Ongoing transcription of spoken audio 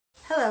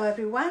Hello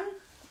everyone,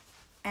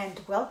 and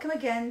welcome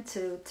again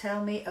to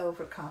Tell Me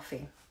Over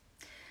Coffee.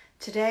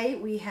 Today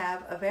we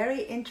have a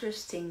very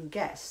interesting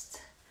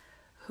guest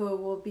who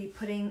will be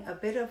putting a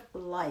bit of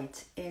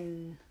light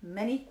in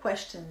many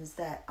questions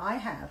that I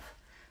have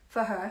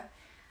for her.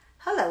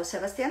 Hello,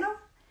 Sebastiano.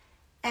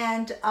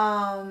 And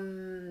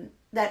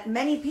that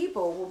many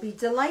people will be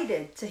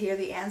delighted to hear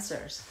the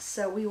answers.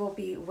 So we will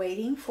be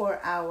waiting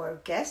for our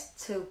guest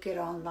to get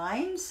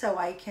online so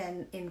I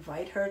can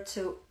invite her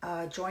to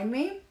join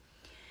me.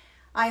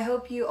 I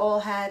hope you all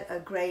had a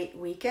great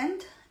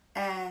weekend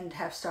and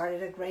have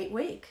started a great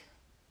week.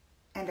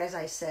 And as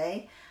I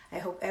say, I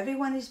hope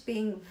everyone is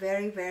being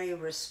very, very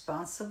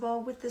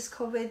responsible with this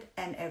COVID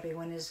and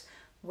everyone is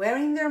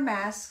wearing their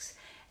masks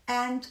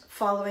and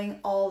following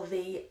all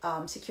the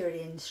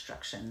security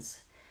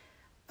instructions.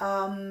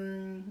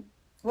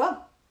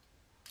 Well,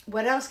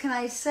 what else can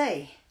I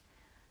say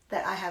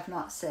that I have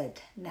not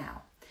said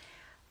now?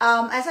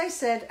 As I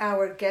said,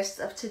 our guest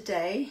of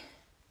today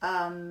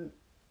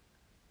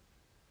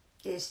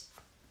is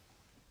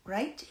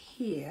right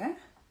here,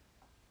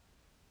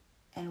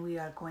 and we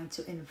are going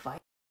to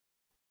invite.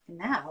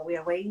 Now we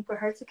are waiting for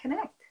her to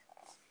connect.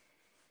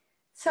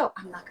 So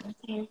I'm not going to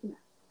say anything.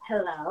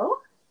 Hello.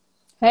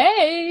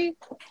 Hey.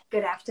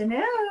 Good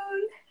afternoon.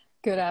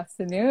 Good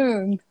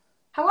afternoon.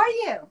 How are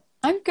you?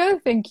 I'm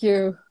good, thank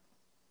you.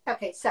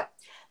 Okay, so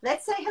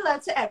let's say hello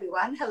to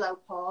everyone. Hello,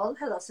 Paul.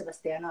 Hello,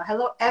 Sebastiano.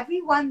 Hello,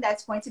 everyone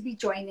that's going to be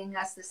joining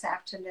us this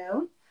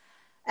afternoon.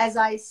 As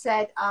I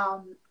said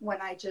when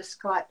I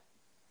just got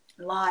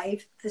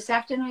live, this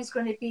afternoon is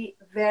going to be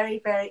very,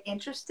 very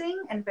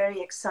interesting and very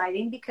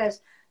exciting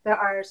because there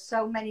are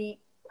so many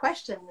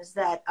questions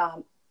that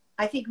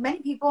I think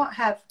many people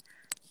have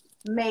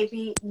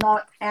maybe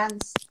not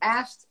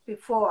asked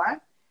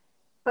before,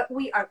 but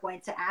we are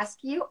going to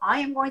ask you. I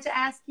am going to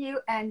ask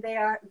you, and they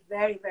are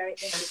very, very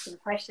interesting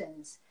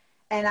questions.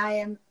 And I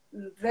am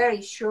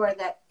very sure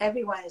that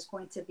everyone is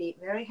going to be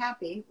very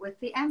happy with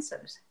the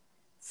answers.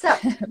 So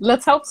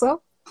let's hope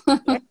so.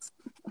 Yes.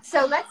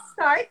 So let's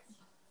start.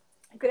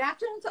 Good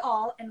afternoon to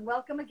all, and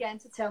welcome again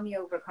to Tell Me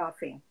Over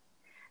Coffee.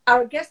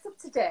 Our guest of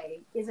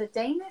today is a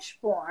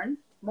Danish-born,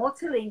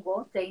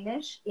 multilingual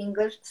Danish,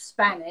 English,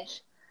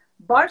 Spanish,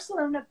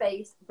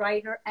 Barcelona-based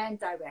writer and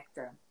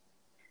director.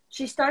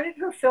 She started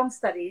her film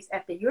studies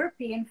at the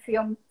European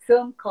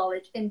Film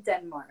College in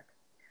Denmark,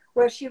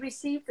 where she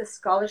received a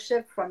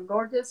scholarship from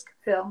Nordisk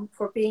Film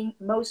for being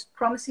most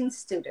promising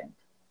student.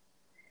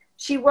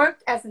 She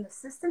worked as an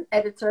assistant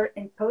editor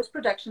in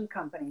post-production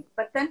company,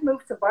 but then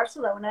moved to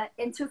Barcelona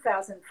in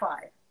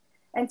 2005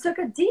 and took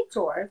a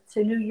detour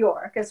to New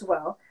York as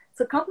well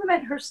to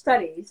complement her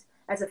studies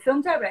as a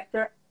film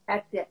director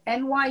at the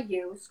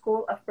NYU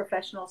School of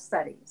Professional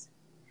Studies.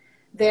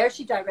 There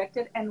she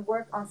directed and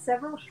worked on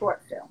several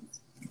short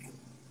films.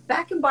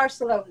 Back in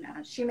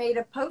Barcelona, she made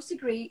a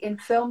post-degree in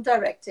film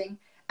directing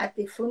at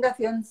the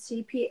Fundación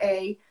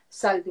CPA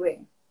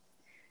Saldué.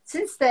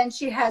 Since then,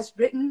 she has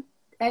written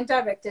and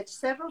directed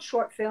several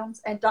short films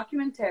and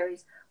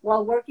documentaries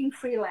while working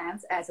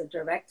freelance as a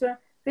director,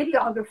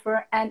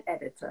 videographer, and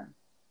editor.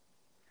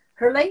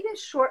 Her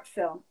latest short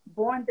film,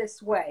 Born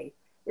This Way,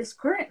 is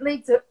currently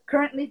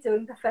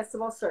doing the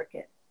festival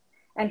circuit.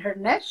 And her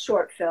next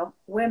short film,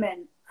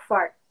 Women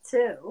Fart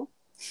 2,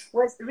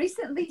 was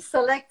recently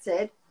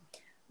selected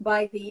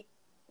by the,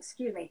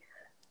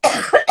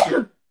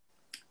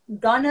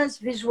 Donna's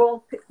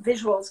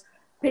Visuals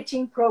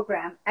pitching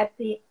program at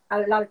the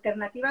La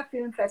Alternativa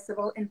Film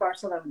Festival in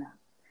Barcelona,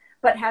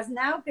 but has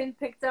now been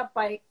picked up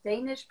by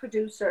Danish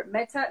producer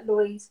Mette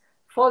Louise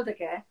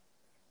Foldegaard,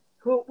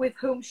 with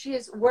whom she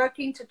is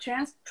working to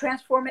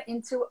transform it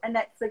into a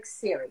Netflix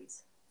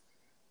series.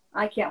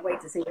 I can't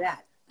wait to see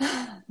that.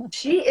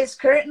 She is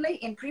currently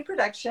in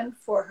pre-production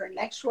for her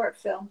next short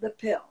film, The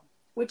Pill,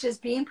 which is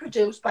being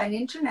produced by an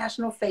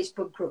international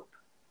Facebook group.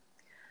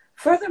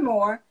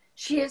 Furthermore,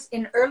 she is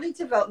in early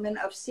development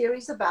of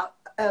series about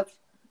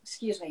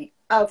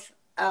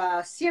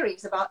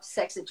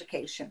sex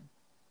education.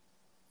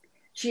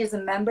 She is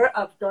a member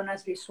of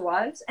Donna's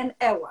Visuals and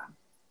EWA,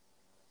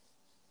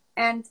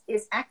 and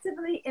is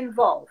actively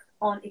involved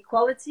on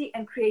equality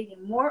and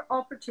creating more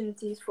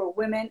opportunities for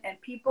women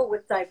and people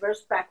with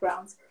diverse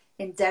backgrounds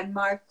in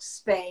Denmark,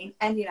 Spain,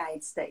 and the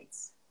United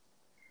States.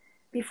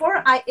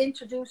 Before I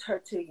introduce her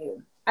to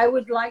you, I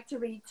would like to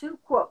read two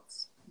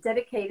quotes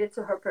dedicated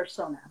to her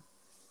persona.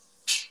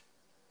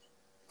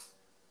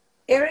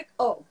 Eric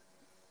O.,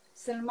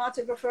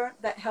 cinematographer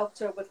that helped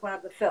her with one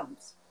of the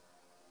films,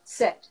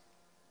 said,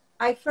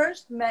 "I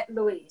first met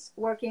Louise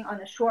working on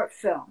a short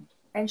film,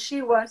 and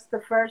she was the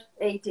first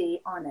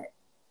AD on it.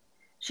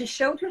 She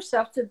showed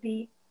herself to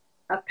be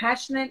a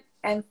passionate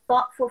and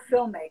thoughtful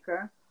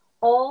filmmaker,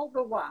 all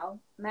the while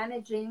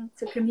managing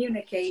to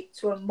communicate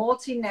to a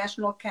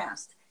multinational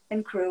cast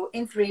and crew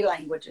in 3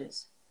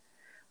 languages.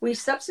 We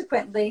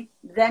subsequently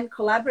then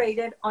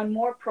collaborated on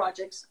more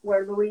projects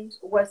where Louise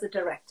was the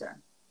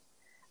director.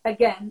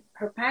 Again,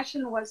 her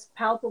passion was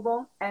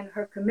palpable and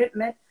her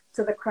commitment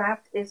to the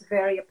craft is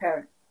very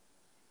apparent.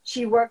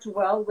 She worked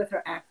well with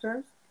her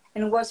actors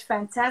and was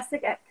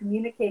fantastic at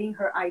communicating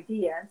her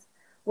ideas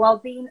while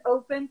being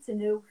open to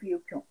new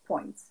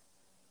viewpoints.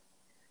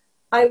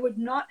 I would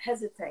not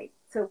hesitate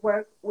to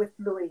work with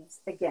Louise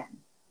again.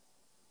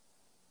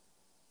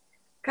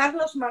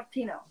 Carlos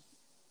Martino,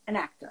 an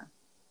actor,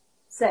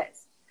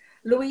 says,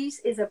 Louise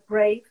is a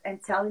brave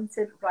and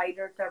talented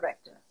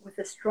writer-director with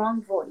a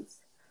strong voice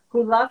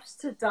who loves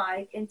to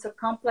dive into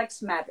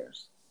complex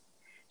matters.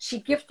 She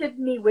gifted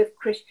me with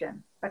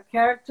Christian, a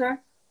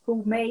character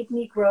who made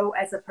me grow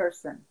as a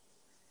person,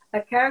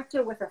 a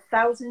character with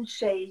 1,000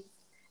 shades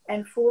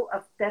and full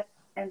of depth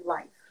and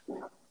life.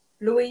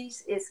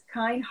 Louise is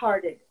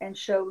kind-hearted and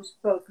shows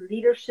both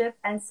leadership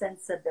and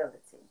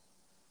sensibility.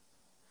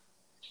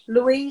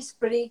 Louise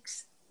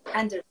Brix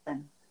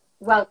Andersen,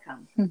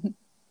 welcome.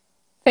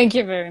 Thank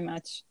you very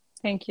much.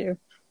 Thank you.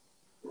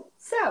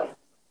 So,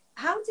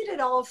 how did it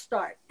all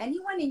start?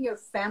 Anyone in your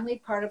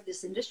family part of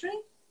this industry?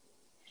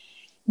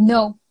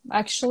 No,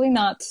 actually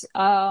not.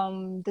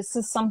 This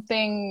is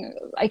something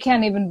I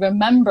can't even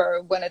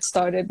remember when it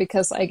started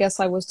because I guess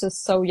I was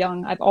just so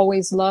young. I've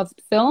always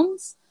loved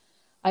films.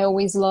 I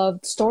always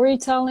loved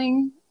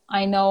storytelling.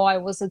 I know I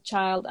was a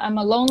child. I'm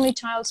a lonely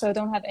child, so I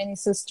don't have any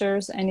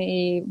sisters,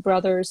 any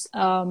brothers.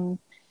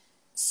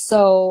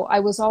 So I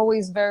was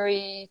always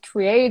very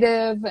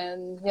creative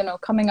and, you know,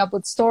 coming up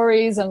with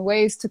stories and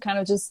ways to kind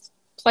of just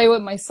play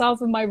with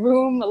myself in my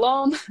room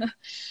alone.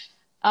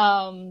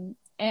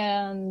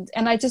 And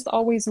I just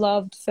always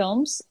loved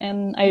films.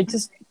 And I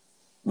just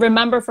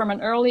remember from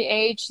an early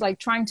age, like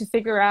trying to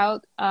figure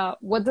out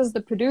what does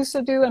the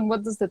producer do and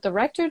what does the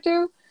director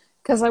do?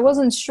 Because I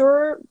wasn't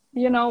sure,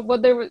 you know,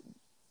 what they were,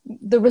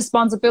 the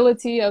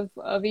responsibility of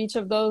each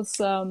of those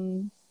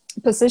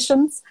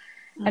positions.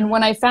 And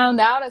when I found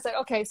out, I said,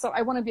 okay, so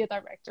I want to be a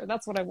director.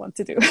 That's what I want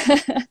to do.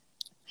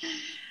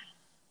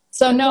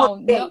 So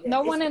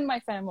no one in my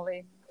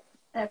family.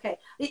 Okay.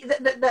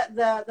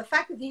 The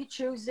fact of you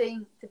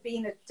choosing to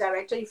be a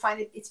director, you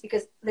find it's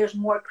because there's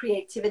more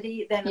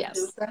creativity than a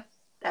producer?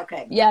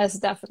 Okay. Yes,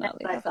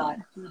 definitely. That's what I thought.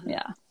 Mm-hmm.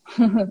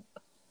 Yeah.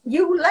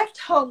 You left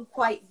home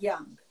quite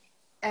young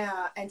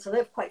and to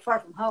live quite far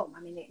from home.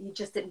 I mean, you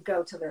just didn't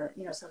go to the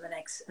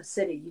next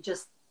city. You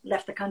just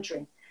left the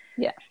country.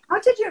 Yeah. How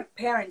did your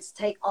parents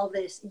take all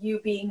this, you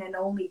being an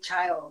only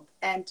child?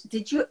 And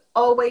did you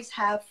always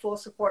have full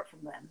support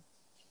from them?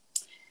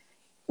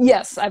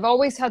 Yes, I've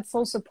always had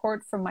full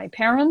support from my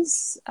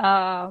parents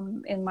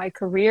in my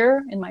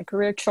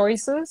career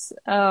choices.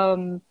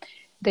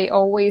 They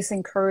always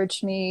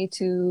encouraged me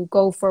to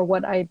go for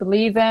what I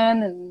believe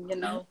in. And, you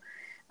know,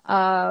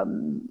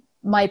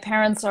 my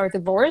parents are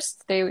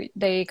divorced.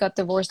 They got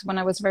divorced when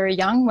I was very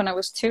young, when I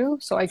was 2.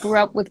 So I grew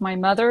up with my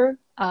mother.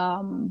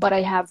 But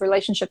I have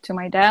relationship to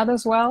my dad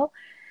as well.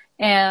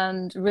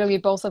 And really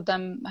both of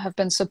them have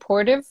been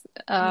supportive.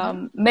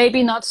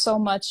 Maybe not so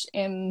much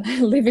in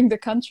leaving the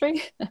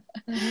country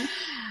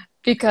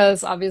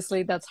because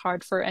obviously that's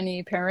hard for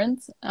any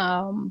parent.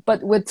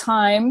 But with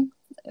time,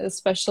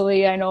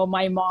 especially I know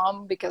my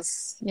mom,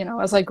 because, you know,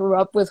 as I grew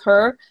up with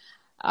her,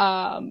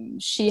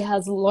 she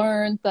has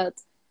learned that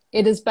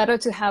it is better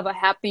to have a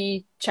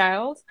happy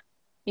child,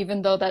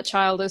 even though that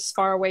child is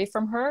far away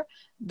from her,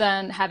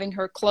 than having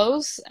her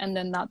close and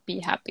then not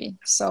be happy.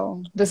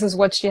 So this is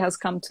what she has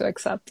come to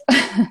accept.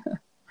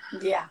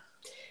 Yeah.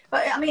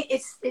 But I mean,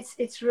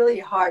 it's really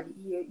hard.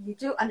 You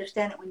do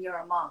understand it when you're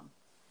a mom.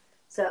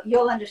 So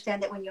you'll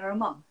understand it when you're a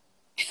mom.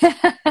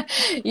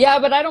 Yeah,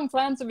 but I don't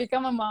plan to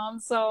become a mom,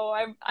 so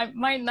I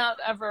might not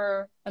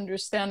ever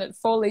understand it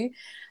fully.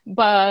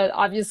 But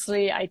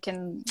obviously I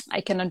can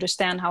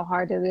understand how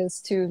hard it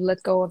is to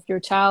let go of your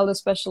child,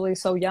 especially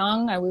so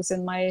young. I was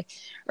in my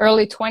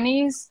early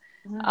 20s.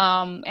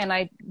 And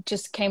I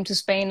just came to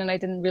Spain and I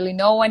didn't really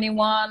know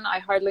anyone. I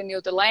hardly knew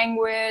the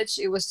language.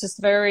 It was just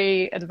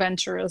very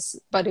adventurous,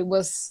 but it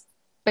was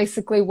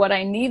basically what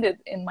I needed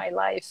in my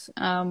life.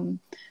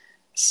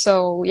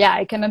 So yeah,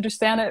 I can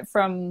understand it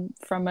from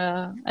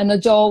an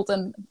adult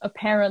and a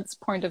parent's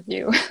point of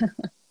view.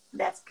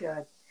 That's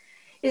good.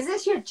 Is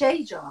this your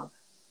day job?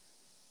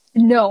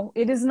 No,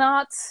 it is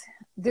not.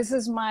 This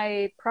is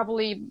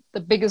probably the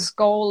biggest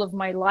goal of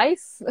my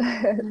life,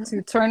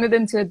 to turn it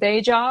into a day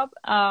job.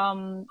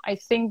 I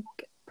think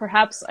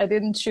perhaps I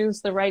didn't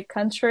choose the right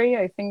country.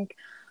 I think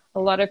a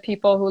lot of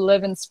people who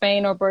live in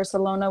Spain or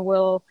Barcelona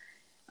will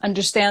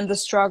understand the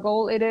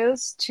struggle it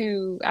is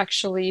to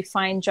actually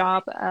find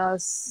job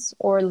as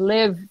or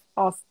live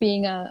off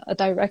being a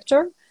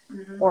director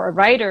or a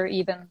writer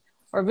even,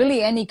 or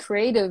really any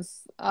creative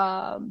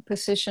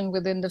position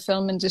within the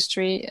film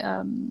industry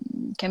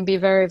can be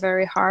very,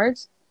 very hard.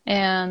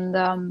 And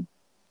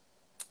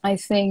I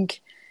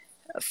think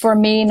for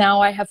me now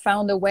I have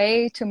found a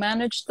way to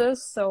manage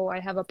this. So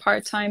I have a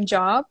part-time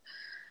job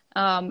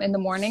in the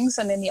mornings,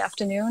 and in the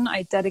afternoon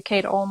I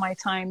dedicate all my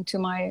time to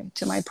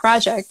my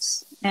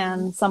projects,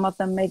 and some of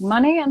them make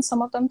money and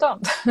some of them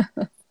don't.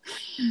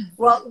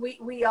 Well,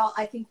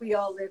 I think we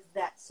all live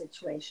that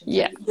situation.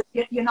 Yeah.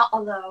 You're not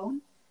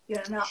alone.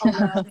 You're not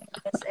alone in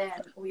this,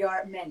 and we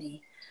are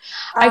many.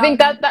 I think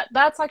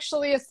that's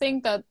actually a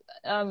thing that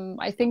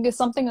I think is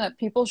something that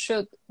people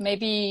should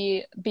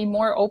maybe be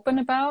more open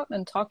about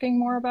and talking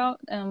more about.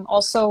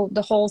 Also,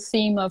 the whole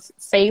theme of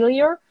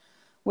failure,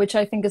 which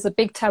I think is a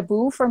big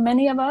taboo for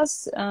many of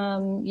us.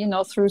 You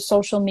know, through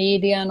social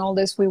media and all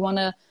this, we want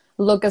to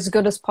look as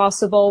good as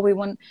possible. We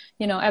want,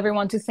 you know,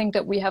 everyone to think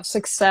that we have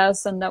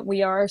success and that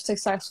we are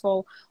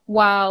successful,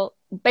 while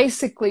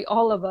basically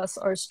all of us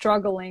are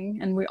struggling,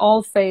 and we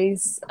all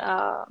face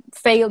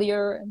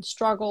failure and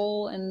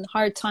struggle and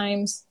hard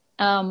times.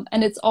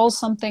 And it's all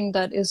something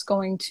that is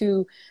going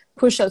to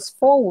push us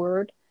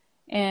forward.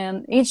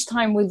 And each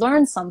time we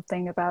learn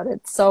something about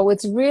it. So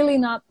it's really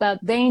not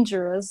that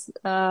dangerous.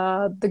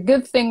 The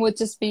good thing would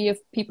just be if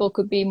people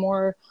could be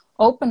more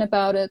open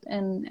about it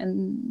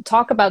and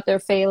talk about their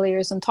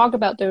failures and talk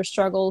about their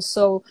struggles.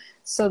 So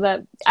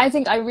that I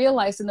think I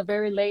realized in a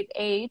very late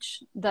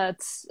age that,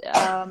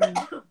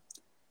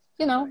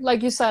 you know,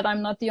 like you said,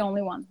 I'm not the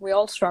only one. We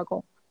all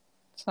struggle.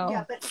 So.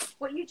 Yeah, but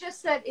what you just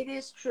said, it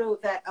is true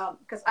that,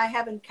 because I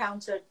have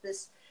encountered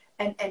this.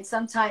 And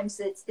sometimes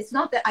it's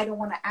not that I don't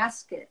want to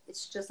ask it.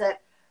 It's just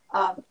that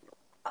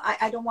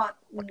I don't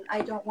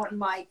want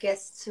my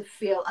guests to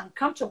feel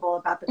uncomfortable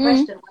about the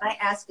question. When I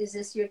ask, "Is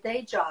this your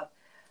day job?"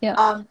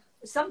 Yeah.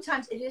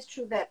 Sometimes it is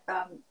true that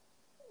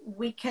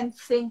we can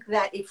think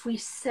that if we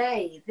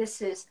say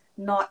this is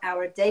not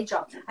our day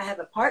job, I have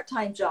a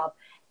part-time job,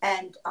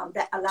 and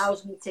that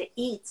allows me to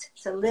eat,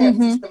 to live,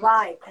 to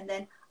survive, and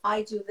then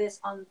I do this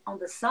on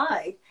the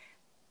side.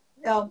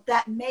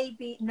 That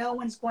maybe no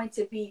one's going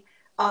to be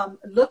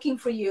looking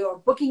for you or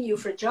booking you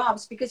for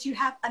jobs because you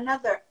have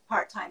another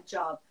part-time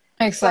job.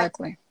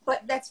 Exactly.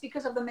 But that's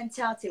because of the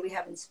mentality we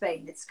have in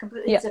Spain. It's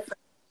completely different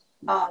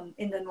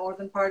in the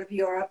northern part of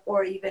Europe,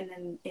 or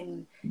even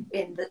in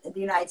the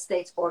United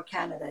States or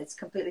Canada. It's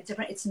completely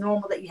different. It's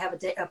normal that you have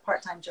a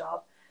part-time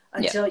job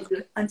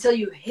until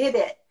you hit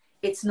it.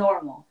 It's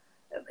normal.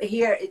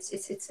 Here,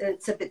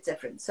 it's a bit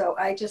different. So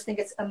I just think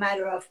it's a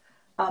matter of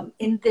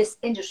in this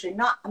industry.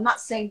 I'm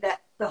not saying that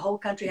the whole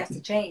country has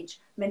to change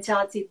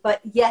mentality,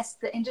 but yes,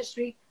 the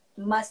industry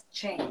must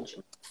change,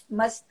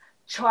 must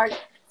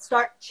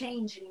start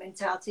changing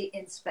mentality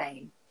in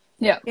Spain.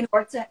 Yeah. In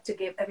order to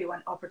give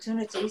everyone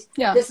opportunities.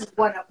 Yeah. This is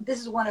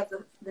one of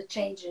the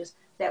changes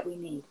that we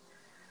need.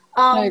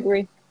 I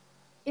agree.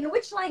 In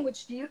which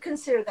language do you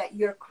consider that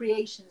your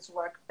creations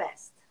work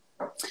best?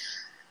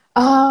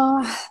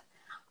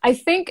 I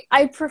think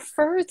I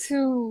prefer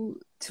to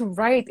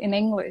write in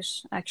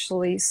English,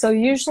 actually. So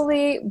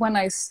usually when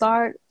I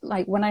start,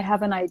 like when I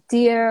have an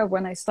idea,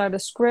 when I start a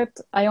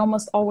script, I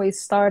almost always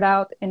start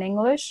out in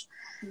English.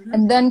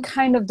 And then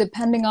kind of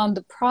depending on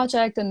the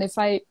project, and if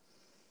I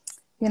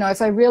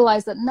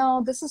realize that,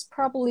 no, this is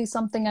probably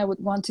something I would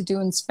want to do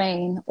in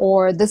Spain,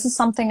 or this is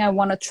something I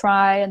want to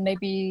try and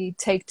maybe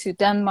take to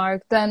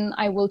Denmark, then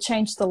I will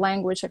change the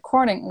language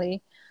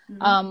accordingly.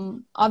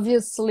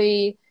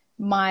 Obviously,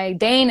 my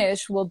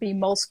Danish will be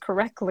most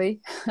correctly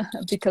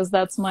because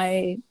that's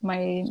my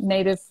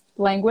native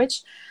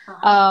language.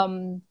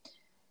 And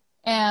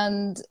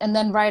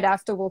then right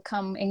after will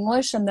come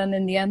English, and then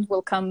in the end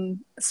will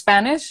come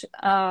Spanish.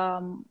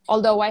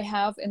 Although I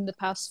have in the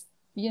past,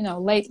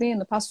 lately in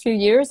the past few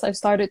years, I've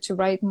started to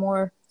write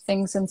more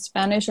things in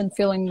Spanish and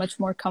feeling much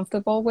more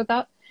comfortable with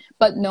that.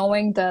 But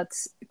knowing that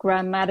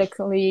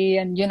grammatically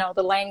and,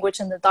 the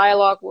language and the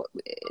dialogue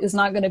is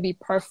not going to be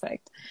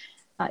perfect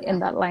in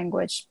that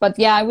language. But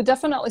yeah, I would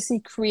definitely see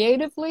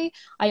creatively.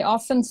 I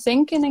often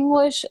think in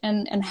English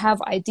and have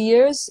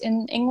ideas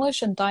in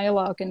English and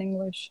dialogue in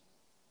English.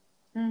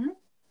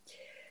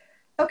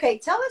 Okay,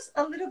 tell us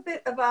a little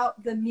bit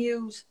about the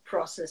muse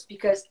process,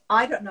 because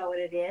I don't know what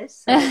it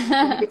is. So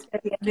it's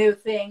going to be a new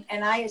thing.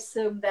 And I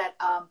assume that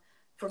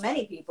for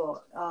many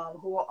people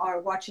who are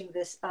watching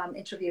this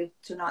interview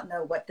do not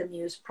know what the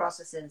muse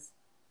process is.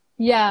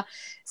 Yeah,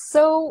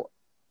 so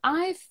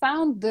I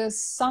found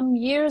this some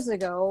years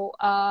ago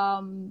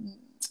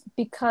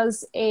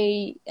because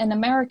an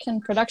American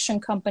production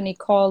company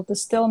called The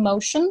Still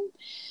Motion.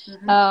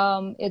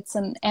 It's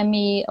an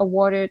Emmy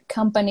awarded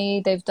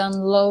company. They've done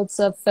loads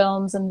of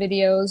films and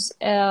videos,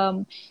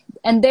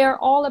 and they're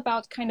all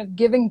about kind of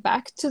giving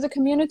back to the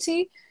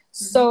community.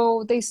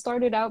 So they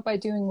started out by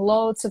doing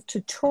loads of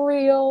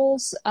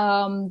tutorials.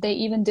 They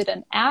even did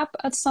an app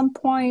at some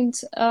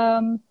point,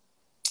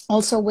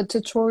 also with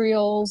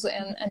tutorials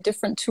and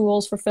different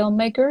tools for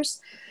filmmakers.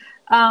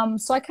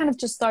 So I kind of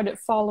just started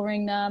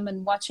following them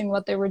and watching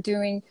what they were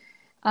doing.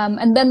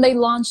 And then they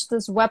launched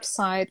this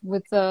website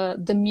with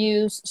the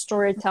Muse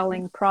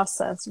storytelling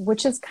process,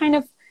 which is kind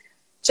of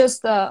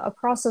just a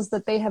process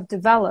that they have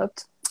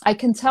developed. I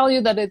can tell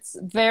you that it's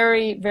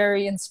very,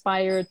 very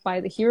inspired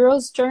by the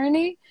hero's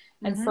journey.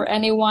 And for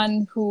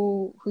anyone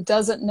who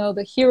doesn't know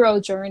the hero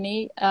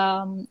journey,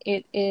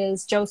 it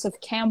is Joseph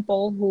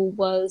Campbell, who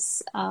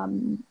was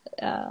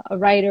a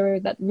writer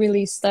that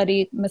really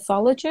studied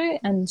mythology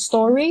and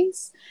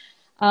stories.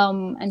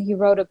 And he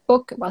wrote a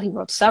book, he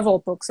wrote several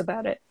books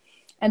about it.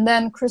 And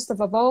then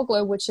Christopher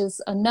Vogler, which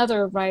is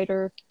another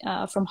writer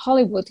from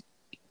Hollywood,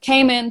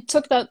 came in,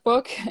 took that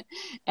book,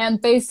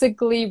 and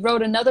basically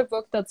wrote another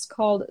book that's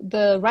called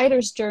The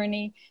Writer's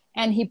Journey,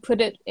 and he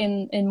put it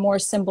in more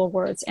simple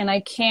words. And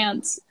I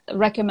can't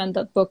recommend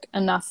that book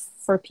enough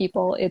for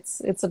people.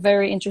 It's a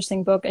very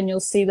interesting book, and you'll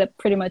see that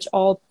pretty much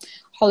all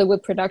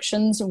Hollywood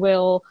productions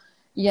will,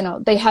 you know,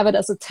 they have it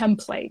as a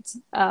template.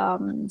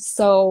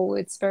 So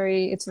it's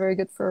very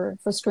good for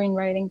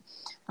screenwriting.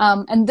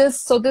 And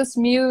this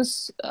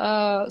Muse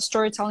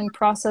storytelling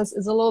process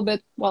is a little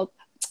bit, well,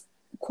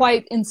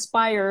 quite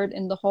inspired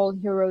in the whole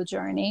hero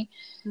journey.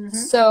 Mm-hmm.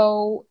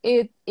 So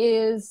it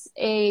is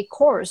a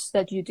course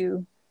that you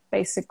do.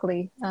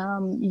 Basically,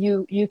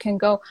 you can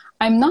go.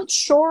 I'm not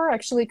sure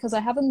actually, because I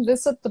haven't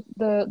visited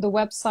the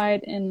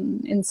website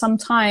in some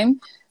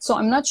time, so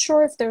I'm not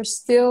sure if they're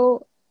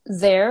still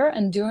there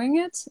and doing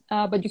it.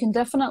 But you can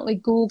definitely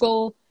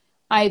Google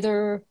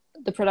either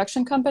the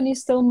production company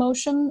Still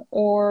Motion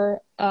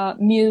or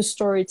Muse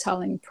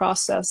storytelling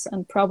process,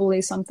 and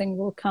probably something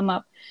will come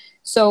up.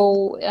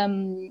 So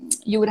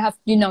you would have,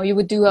 you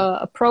would do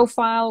a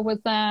profile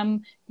with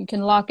them. You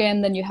can log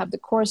in, then you have the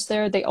course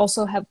there. They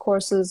also have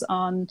courses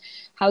on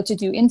how to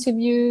do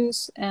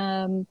interviews.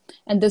 And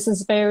this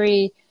is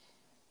very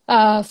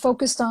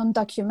focused on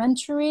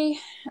documentary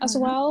as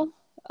mm-hmm. well.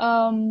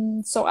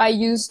 So I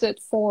used it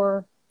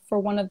for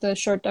one of the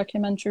short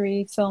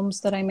documentary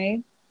films that I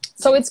made.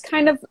 So it's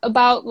kind of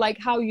about like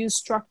how you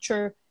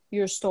structure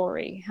your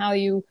story, how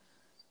you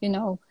get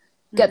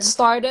mm-hmm.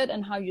 started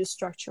and how you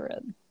structure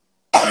it.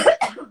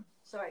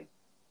 Sorry.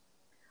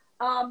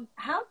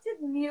 How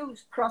did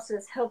Muse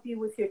process help you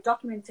with your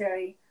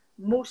documentary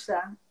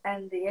Musa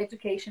and the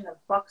education of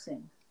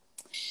boxing?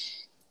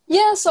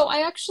 Yeah, so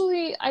I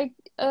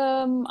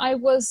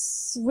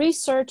was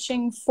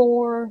researching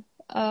for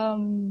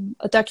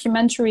a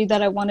documentary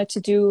that I wanted to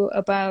do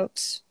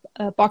about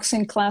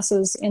boxing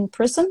classes in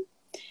prison,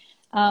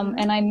 mm-hmm.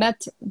 and I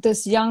met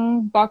this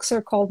young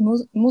boxer called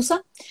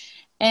Musa.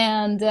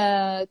 And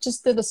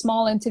just did a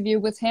small interview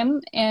with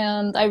him,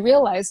 and I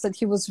realized that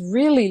he was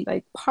really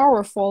like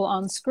powerful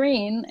on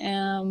screen,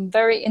 and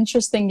very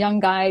interesting young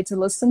guy to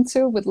listen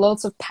to with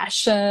loads of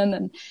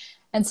passion,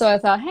 and so I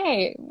thought,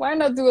 hey, why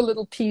not do a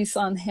little piece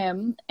on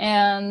him?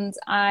 And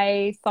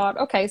I thought,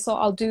 okay, so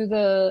I'll do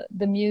the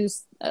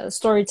Muse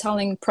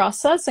storytelling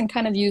process and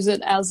kind of use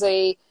it as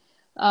a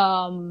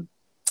to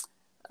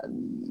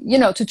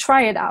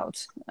try it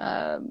out.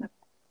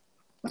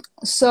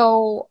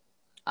 So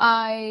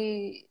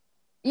I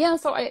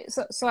use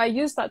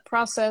that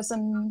process,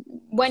 and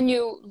when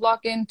you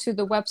log into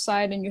the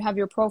website and you have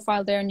your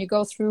profile there and you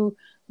go through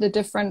the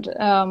different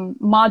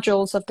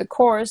modules of the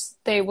course,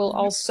 they will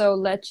also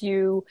let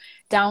you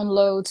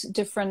download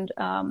different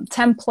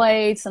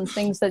templates and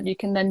things that you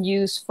can then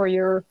use for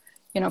your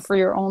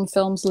own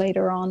films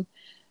later on.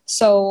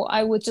 So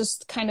I would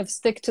just kind of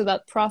stick to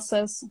that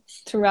process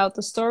throughout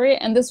the story,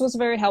 and this was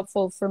very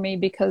helpful for me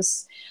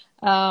because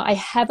I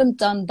haven't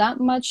done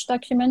that much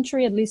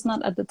documentary, at least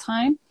not at the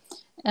time.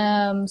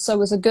 So it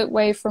was a good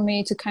way for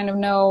me to kind of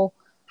know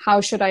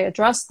how should I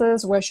address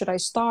this, where should I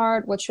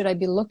start, what should I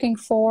be looking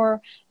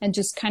for, and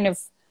just kind of,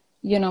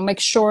 make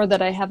sure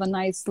that I have a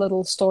nice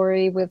little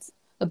story with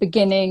a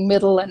beginning,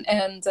 middle, and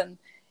end, and,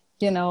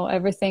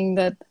 everything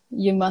that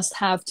you must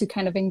have to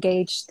kind of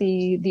engage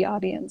the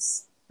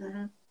audience.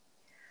 Mm-hmm.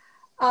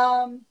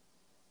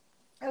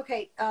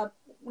 Okay. Now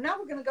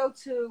we're going to go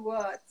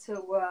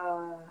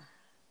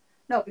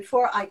No,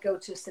 before I go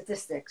to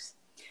statistics,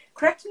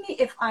 correct me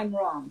if I'm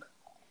wrong.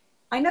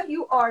 I know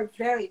you are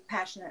very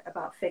passionate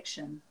about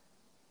fiction,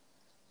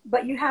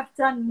 but you have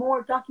done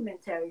more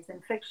documentaries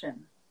than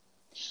fiction.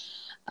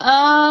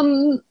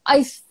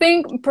 I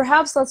think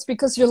perhaps that's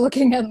because you're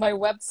looking at my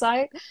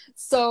website.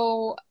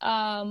 So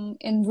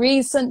in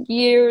recent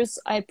years,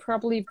 I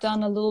probably have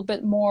done a little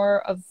bit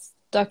more of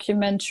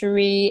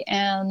documentary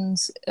and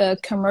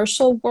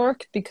commercial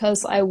work,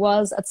 because I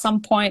was at some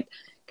point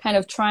kind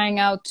of trying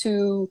out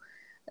to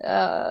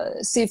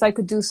see if I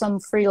could do some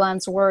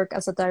freelance work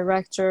as a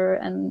director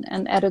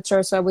and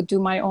editor. So I would do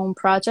my own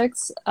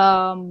projects.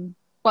 I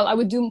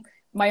would do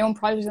my own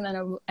projects,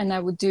 and I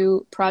would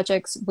do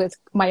projects with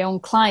my own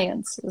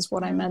clients is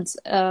what I meant.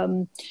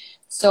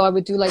 So I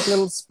would do like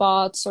little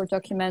spots or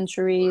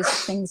documentaries,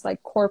 things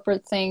like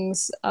corporate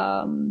things.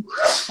 And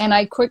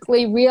I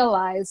quickly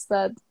realized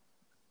that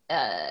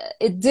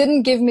it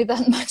didn't give me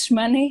that much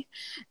money,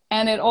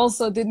 and it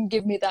also didn't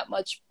give me that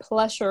much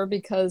pleasure,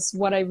 because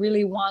what I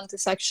really want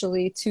is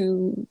actually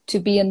to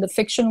be in the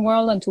fiction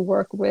world and to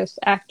work with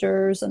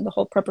actors and the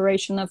whole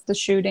preparation of the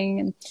shooting.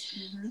 And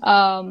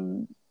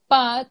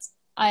but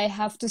I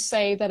have to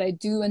say that I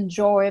do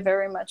enjoy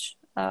very much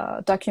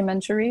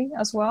documentary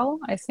as well.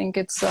 I think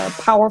it's a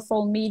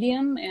powerful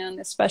medium, and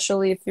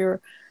especially if you're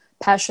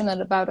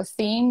passionate about a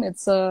theme,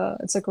 it's a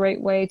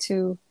great way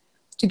to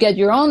get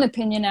your own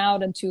opinion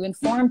out and to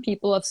inform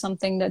people of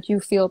something that you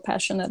feel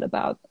passionate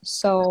about.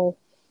 So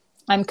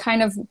I'm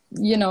kind of,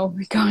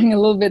 going a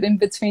little bit in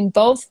between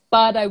both,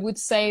 but I would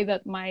say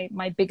that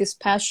my biggest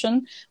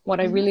passion,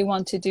 what I really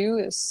want to do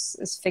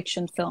is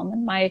fiction film.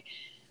 And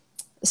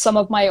some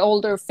of my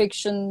older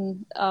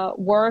fiction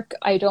work,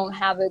 I don't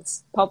have it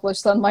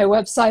published on my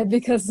website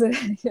because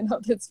you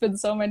know, it's been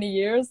so many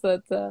years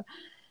that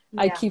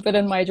I keep it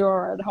in my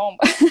drawer at home.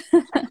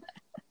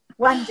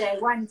 One day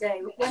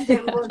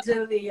we will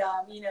do the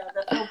you know,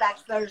 the Throwback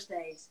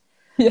Thursdays.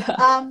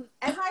 Yeah.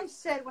 As I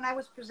said when I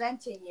was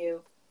presenting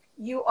you,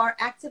 you are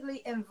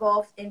actively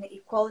involved in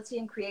equality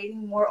and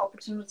creating more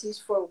opportunities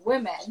for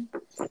women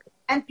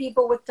and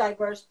people with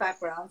diverse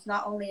backgrounds,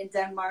 not only in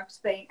Denmark,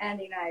 Spain, and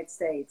the United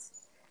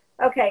States.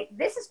 Okay,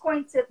 this is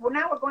going to, well,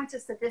 now we're going to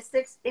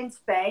statistics in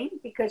Spain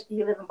because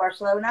you live in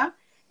Barcelona.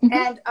 Mm-hmm.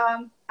 And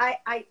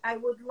I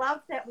would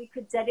love that we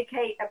could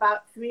dedicate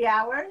about 3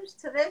 hours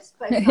to this,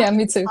 but it's not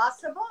me too.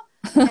 possible.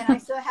 And I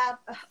still have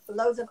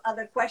loads of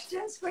other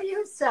questions for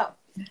you. So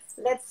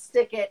let's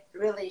stick it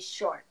really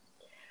short.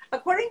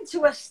 According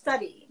to a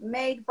study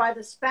made by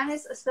the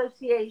Spanish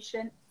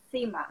Association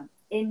CIMA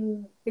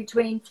in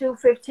between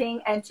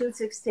 2015 and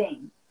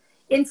 2016,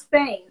 in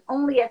Spain,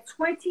 only at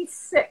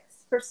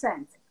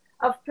 26%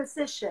 of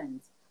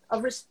positions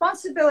of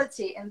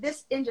responsibility in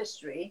this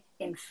industry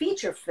in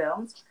feature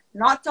films,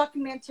 not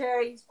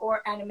documentaries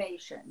or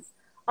animations,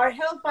 are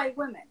held by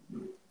women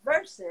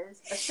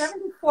versus a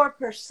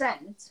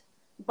 74%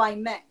 by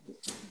men.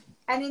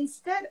 And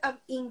instead of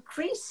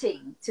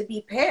increasing to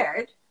be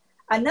paired,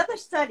 another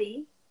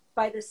study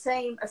by the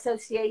same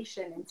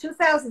association in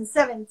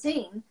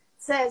 2017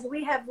 says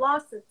we have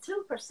lost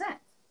 2%.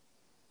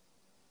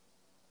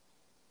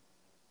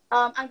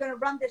 I'm going to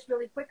run this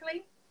really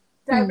quickly.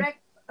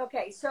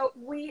 Okay, so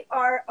we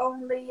are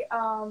only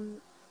 16%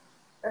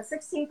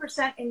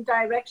 in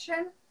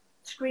direction,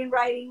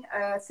 screenwriting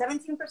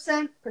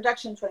 17%,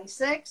 production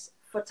 26%,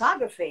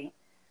 photography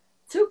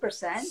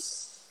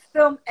 2%,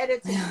 film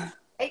editing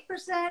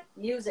 8%,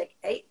 music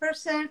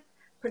 8%,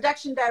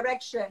 production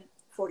direction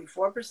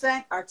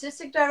 44%,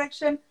 artistic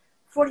direction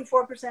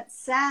 44%,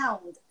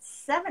 sound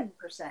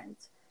 7%,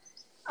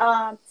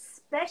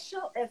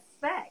 special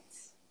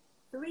effects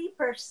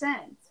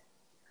 3%,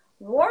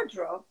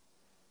 wardrobe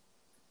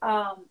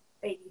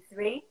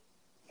 83,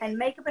 and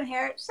makeup and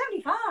hair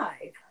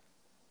 75.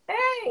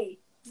 Hey,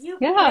 you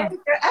carried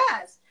your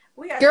ass.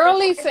 We are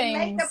girly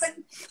things. Makeup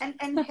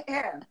and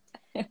hair.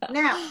 Yeah.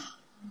 Now,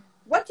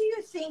 what do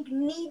you think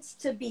needs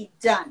to be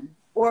done,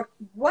 or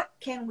what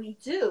can we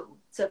do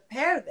to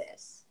pair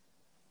this?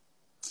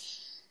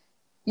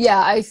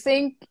 Yeah, I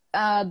think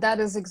that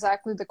is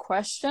exactly the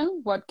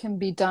question. What can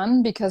be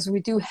done? Because we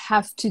do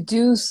have to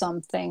do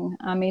something.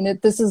 I mean,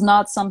 this is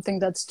not something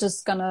that's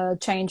just going to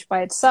change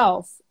by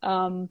itself.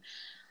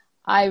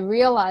 I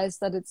realize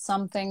that it's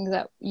something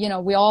that, you know,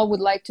 we all would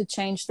like to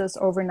change this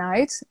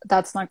overnight.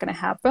 That's not going to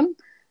happen.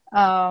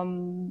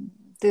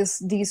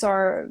 These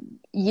are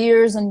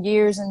years and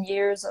years and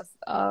years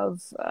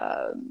of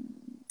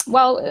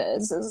well,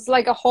 it's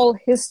like a whole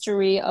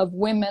history of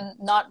women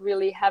not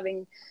really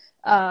having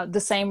the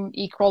same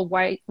equal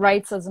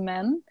rights as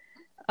men,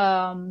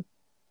 and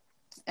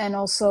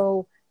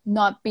also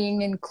not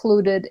being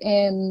included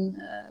in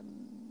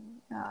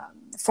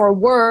for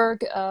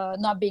work,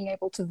 not being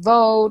able to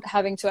vote,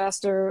 having to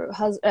ask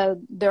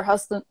their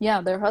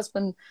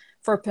husband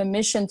for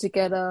permission to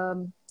get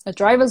a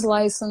driver's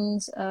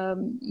license,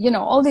 you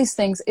know, all these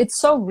things. It's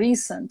so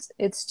recent.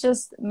 It's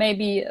just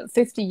maybe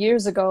 50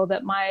 years ago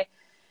that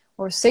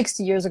or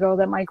 60 years ago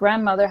that my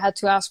grandmother had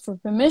to ask for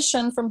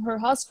permission from her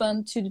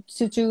husband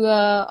to do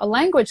a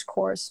language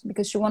course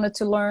because she wanted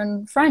to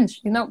learn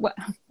French. You know,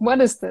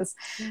 what is this?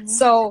 Mm-hmm.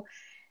 So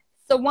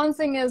one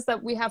thing is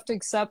that we have to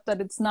accept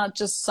that it's not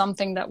just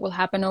something that will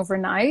happen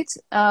overnight.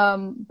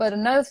 But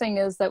another thing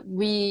is that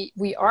we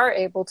are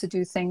able to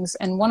do things.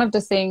 And one of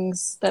the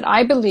things that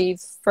I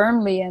believe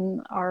firmly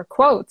in are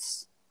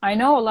quotes. I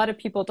know a lot of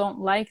people don't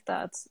like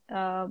that,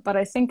 but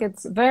I think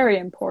it's very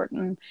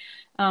important.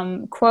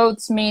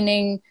 Quotes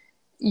meaning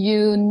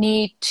you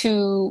need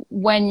to,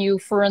 when you,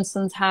 for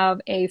instance, have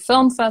a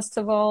film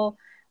festival,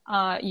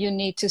 you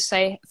need to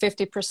say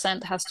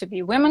 50% has to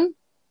be women.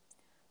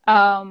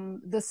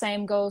 The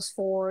same goes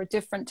for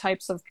different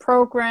types of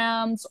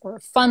programs or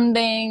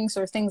fundings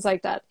or things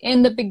like that.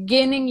 In the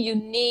beginning, you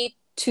need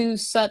to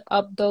set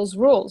up those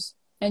rules,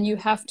 and you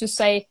have to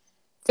say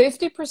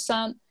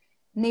 50%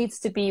 needs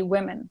to be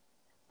women.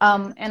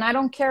 And I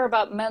don't care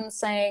about men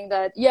saying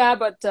that, yeah,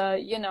 but,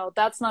 you know,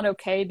 that's not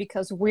okay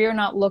because we're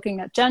not looking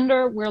at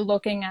gender. We're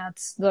looking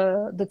at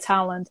the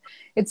talent.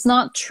 It's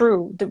not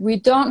true that we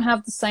don't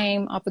have the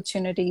same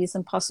opportunities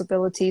and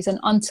possibilities. And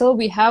until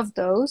we have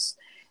those,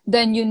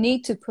 then you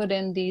need to put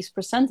in these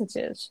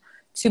percentages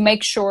to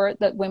make sure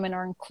that women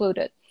are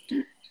included.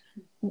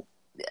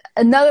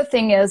 Another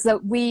thing is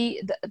that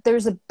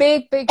there's a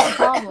big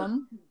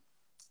problem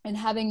in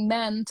having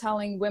men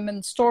telling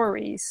women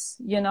stories,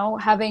 you know,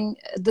 having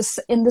this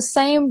in the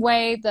same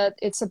way that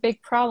it's a big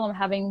problem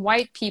having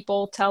white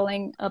people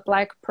telling a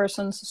black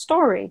person's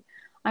story.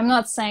 I'm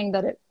not saying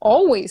that it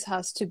always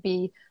has to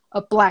be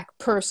a black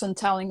person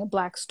telling a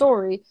black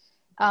story,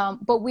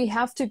 but we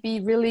have to be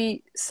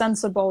really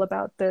sensible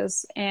about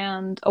this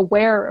and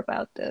aware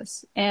about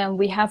this. And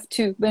we have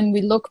to, when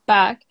we look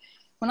back,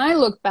 when I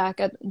look back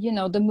at, you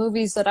know, the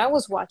movies that I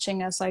was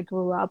watching as I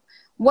grew up,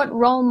 what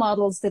role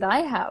models did I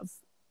have?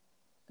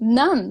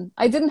 None.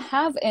 I didn't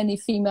have any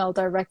female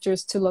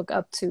directors to look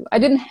up to. I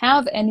didn't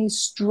have any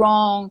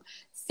strong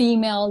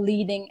female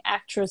leading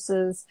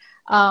actresses.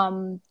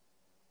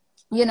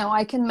 You know,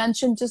 I can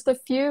mention just a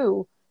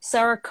few.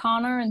 Sarah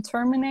Connor in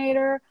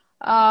Terminator,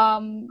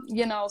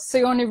 you know,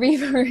 Sigourney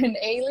Weaver in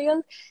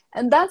Alien,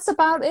 and that's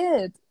about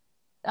it.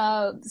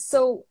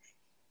 So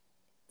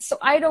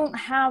I don't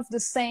have the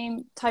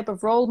same type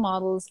of role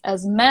models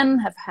as men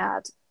have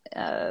had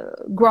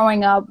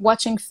growing up,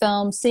 watching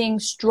films, seeing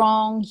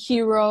strong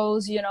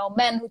heroes, you know,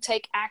 men who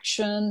take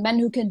action, men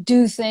who can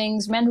do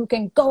things, men who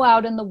can go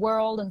out in the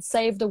world and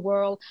save the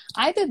world.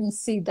 I didn't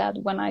see that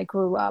when I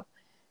grew up.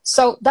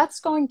 So that's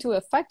going to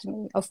affect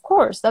me, of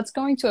course. That's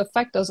going to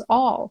affect us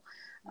all.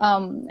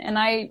 And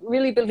I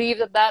really believe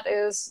that that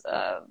is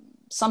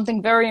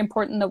something very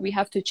important that we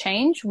have to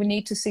change. We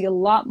need to see a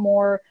lot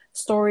more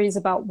stories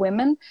about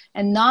women,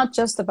 and not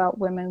just about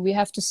women. We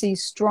have to see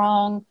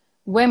strong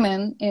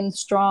women in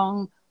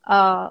strong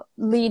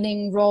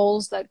leading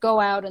roles that go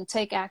out and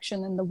take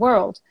action in the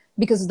world,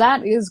 because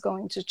that is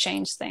going to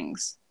change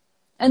things.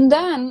 And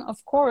then,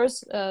 of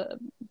course,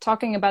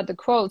 talking about the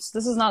quotes,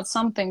 this is not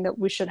something that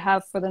we should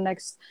have for the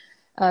next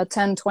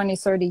 10, 20,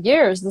 30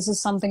 years. This is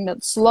something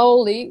that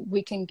slowly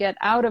we can get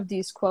out of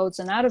these quotes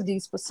and out of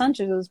these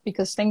percentages,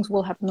 because things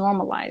will have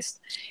normalized,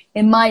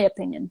 in my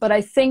opinion. But I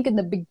think in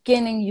the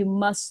beginning, you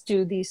must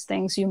do these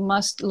things. You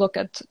must look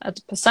at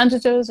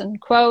percentages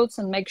and quotes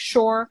and make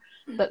sure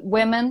that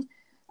women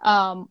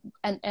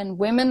and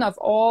women of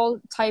all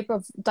type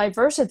of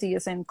diversity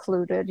is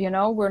included. You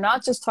know, we're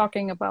not just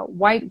talking about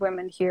white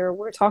women here.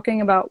 We're talking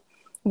about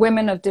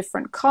women of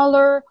different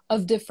color,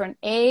 of different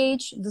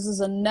age. This is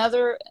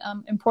another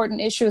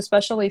important issue,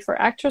 especially for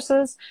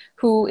actresses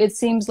who, it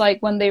seems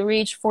like when they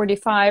reach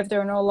 45,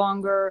 they're no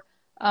longer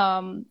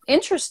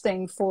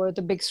interesting for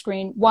the big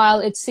screen, while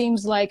it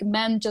seems like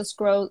men just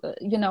grow,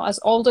 you know, as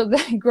older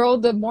they grow,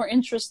 the more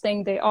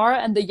interesting they are,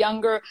 and the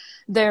younger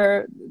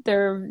their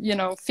you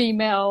know,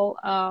 female,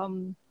 how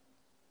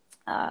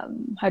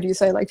do you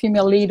say, like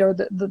female lead, or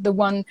the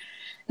one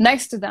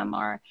next to them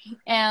are.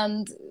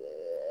 And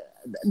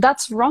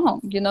that's wrong,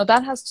 you know,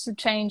 that has to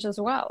change as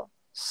well.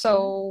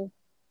 So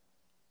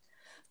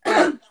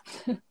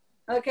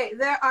okay,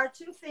 there are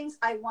two things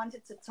I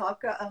wanted to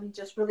talk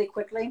just really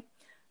quickly,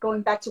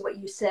 going back to what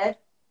you said.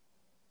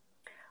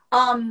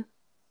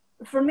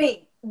 For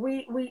me,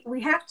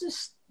 we have to,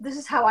 this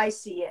is how I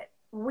see it,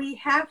 we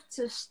have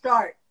to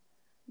start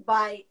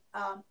by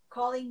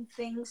calling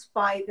things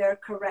by their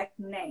correct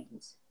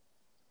names.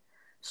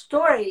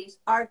 Stories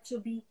are to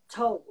be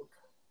told.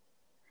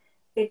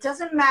 It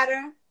doesn't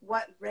matter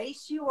what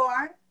race you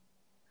are,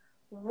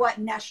 what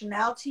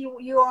nationality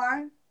you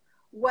are,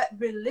 what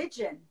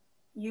religion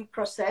you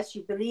profess,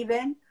 you believe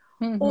in,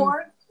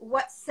 or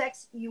what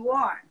sex you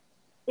are.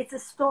 It's a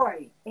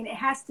story, and it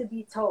has to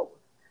be told.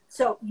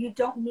 So you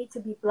don't need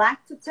to be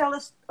black to tell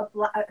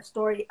a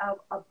story of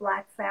a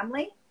black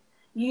family.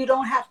 You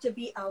don't have to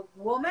be a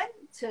woman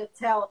to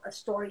tell a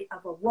story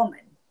of a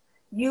woman.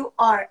 You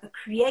are a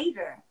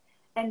creator,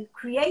 and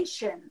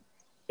creation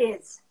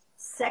is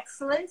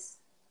sexless,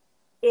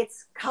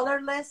 it's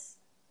colorless,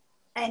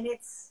 and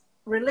it's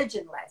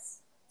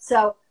religionless.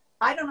 So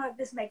I don't know if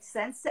this makes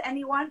sense to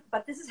anyone,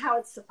 but this is how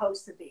it's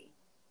supposed to be.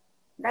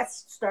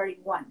 That's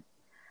starting one.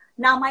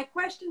 Now, my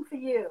question for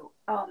you,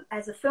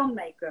 as a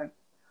filmmaker,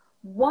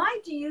 why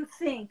do you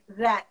think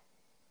that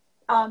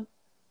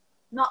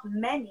not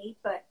many,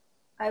 but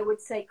I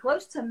would say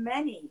close to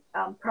many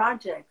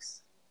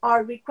projects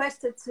are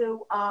requested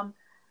to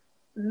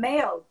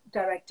male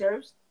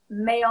directors,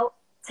 male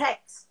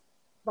techs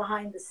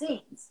behind the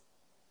scenes?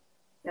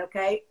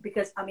 Okay,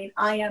 because I mean,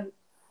 I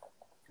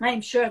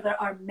am sure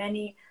there are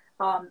many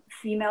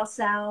female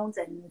sounds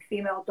and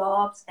female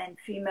dogs and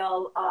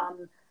female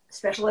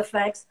special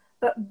effects.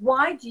 But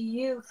why do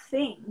you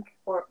think,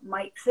 or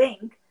might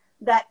think,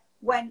 that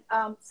when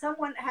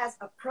someone has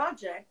a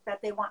project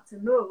that they want to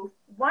move,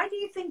 why do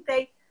you think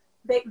they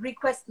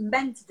request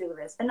men to do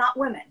this and not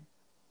women?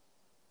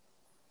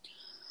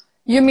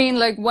 You mean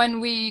like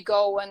when we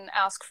go and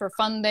ask for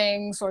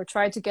fundings or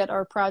try to get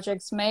our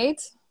projects made?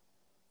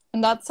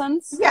 In that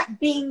sense? Yeah,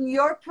 being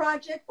your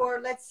project, or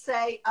let's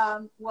say,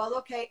 well,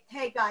 okay,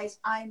 hey guys,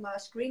 I'm a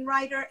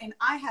screenwriter and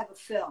I have a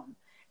film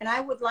and I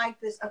would like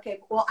this.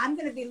 Okay, well, I'm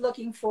going to be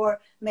looking for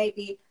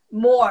maybe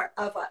more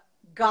of a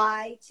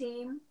guy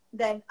team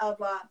than of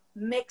a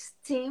mixed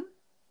team.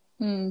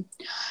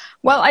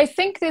 Well, I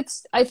think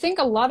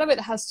a lot of it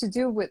has to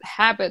do with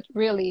habit,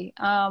 really.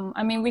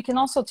 I mean, we can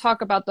also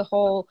talk about the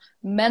whole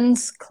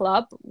men's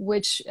club,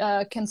 which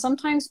can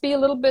sometimes be a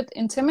little bit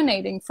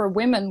intimidating for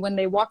women when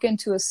they walk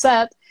into a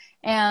set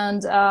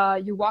and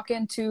you walk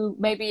into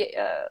maybe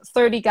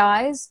 30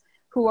 guys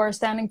who are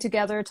standing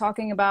together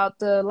talking about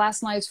the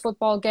last night's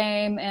football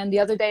game, and the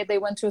other day they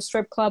went to a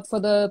strip club for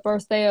the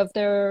birthday of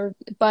their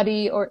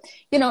buddy, or,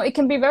 you know, it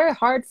can be very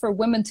hard for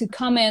women to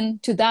come in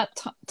to that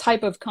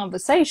type of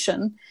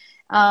conversation.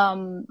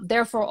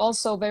 Therefore,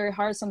 also very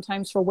hard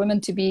sometimes for women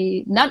to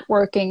be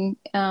networking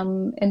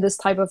in this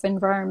type of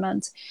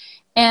environment.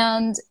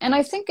 And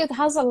I think it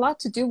has a lot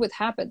to do with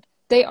habit.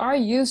 They are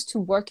used to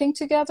working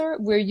together.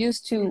 We're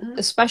used to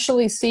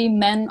especially see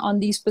men on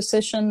these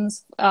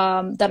positions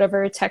that are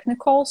very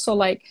technical. So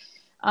like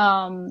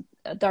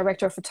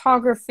director of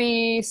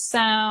photography,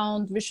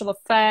 sound, visual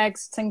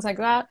effects, things like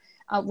that.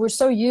 We're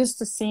so used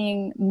to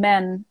seeing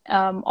men.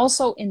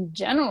 Also in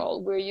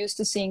general, we're used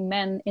to seeing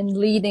men in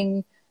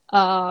leading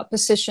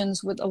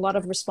positions with a lot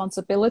of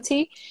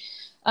responsibility.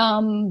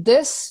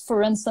 This,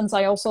 for instance,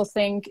 I also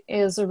think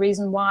is a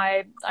reason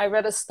why I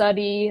read a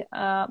study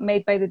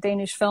made by the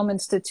Danish Film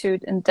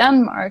Institute in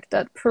Denmark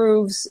that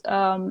proves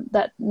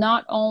that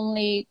not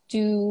only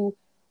do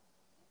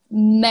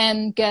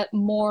men get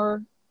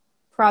more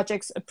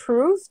projects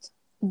approved,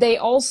 they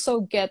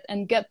also get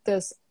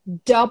this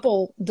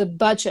double the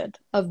budget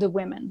of the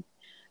women.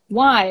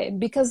 Why?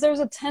 Because there's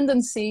a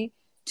tendency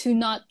to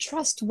not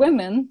trust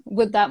women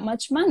with that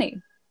much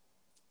money.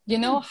 You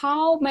know,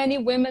 how many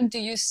women do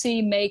you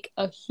see make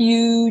a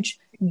huge,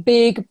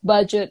 big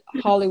budget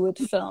Hollywood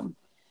film?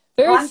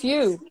 Very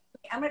few.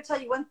 I'm going to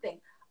tell you one thing.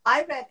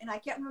 I read, and I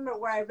can't remember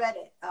where I read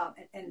it,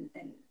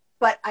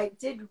 but I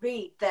did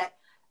read that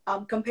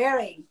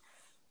comparing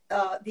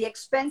the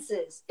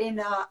expenses in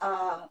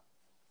a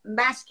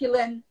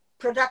masculine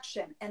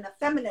production and a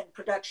feminine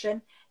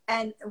production,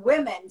 and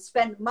women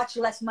spend much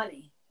less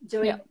money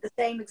doing the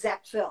same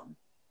exact film.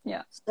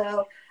 Yeah.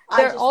 So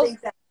I just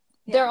think that.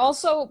 There are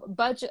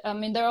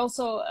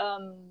also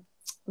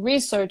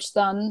research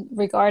done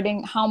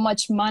regarding how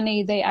much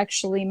money they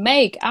actually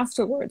make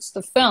afterwards,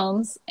 the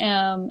films,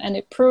 and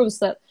it proves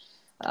that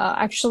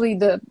actually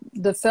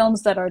the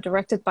films that are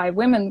directed by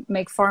women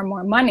make far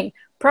more money,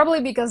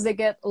 probably because they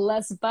get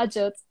less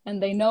budget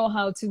and they know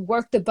how to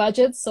work the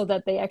budget so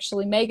that they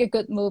actually make a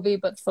good movie,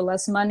 but for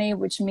less money,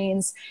 which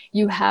means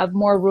you have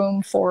more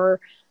room for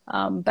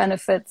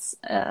benefits.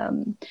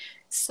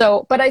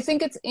 But I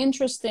think it's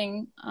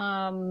interesting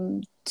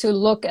to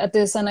look at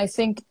this, and I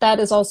think that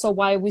is also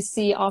why we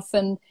see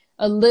often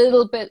a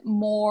little bit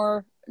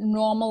more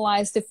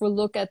normalized. If we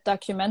look at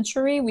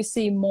documentary, we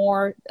see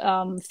more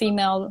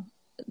female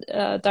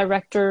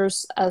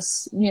directors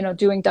as, you know,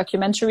 doing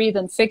documentary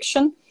than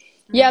fiction.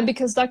 Yeah,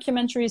 because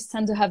documentaries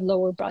tend to have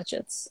lower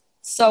budgets.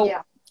 So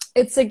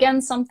it's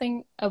again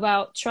something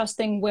about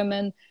trusting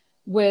women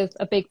with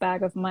a big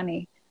bag of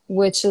money,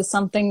 which is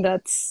something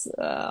that's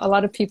a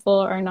lot of people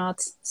are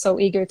not so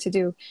eager to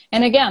do.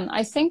 And again,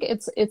 I think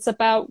it's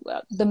about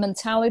the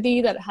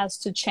mentality that has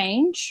to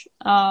change,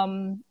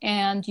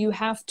 and you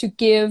have to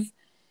give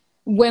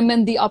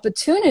women the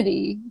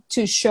opportunity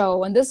to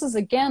show. And this is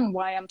again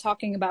why I'm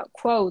talking about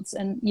quotes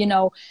and, you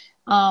know,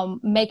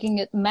 making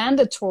it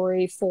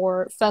mandatory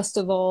for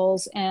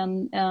festivals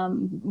and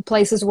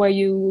places where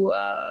you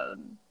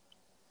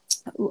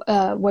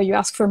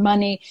ask for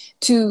money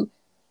to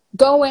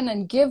go in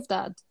and give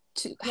that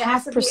to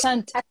half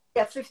percent.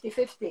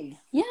 50-50.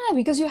 Yeah,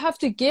 because you have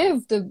to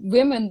give the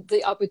women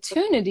the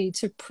opportunity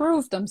to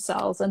prove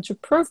themselves and to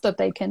prove that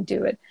they can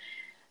do it.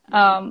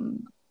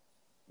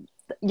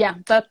 Yeah,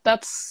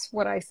 that's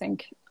what I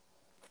think.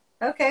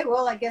 Okay,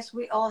 well, I guess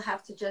we all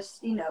have to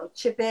just, you know,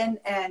 chip in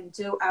and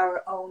do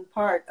our own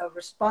part of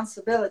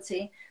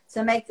responsibility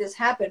to make this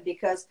happen.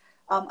 Because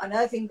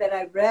another thing that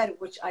I read,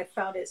 which I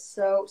found is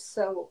so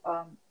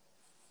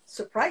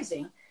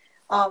surprising,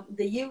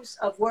 the use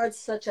of words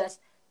such as,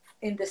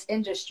 in this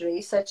industry,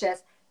 such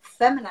as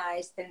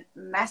feminized and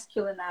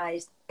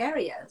masculinized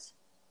areas.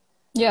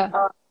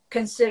 Yeah.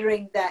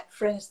 Considering that,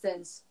 for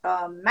instance,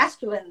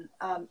 masculine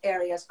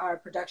areas are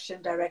production,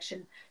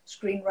 direction,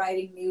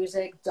 screenwriting,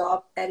 music,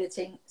 dub,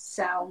 editing,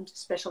 sound,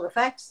 special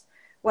effects,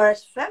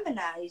 whereas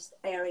feminized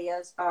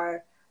areas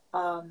are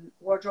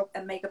wardrobe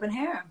and makeup and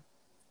hair.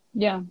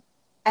 Yeah.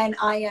 And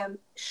I am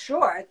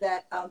sure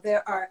that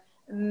there are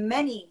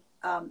many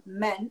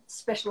men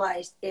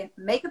specialized in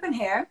makeup and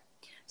hair,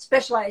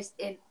 specialized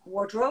in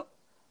wardrobe,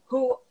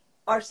 who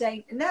are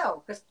saying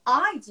no, because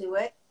I do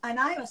it and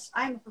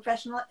I'm a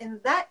professional in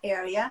that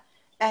area,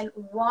 and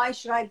why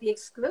should I be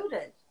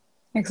excluded?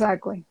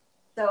 Exactly.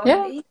 So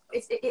I mean,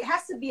 it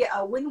has to be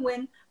a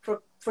win-win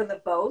for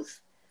the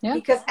both,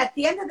 because at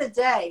the end of the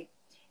day,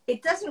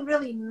 it doesn't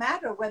really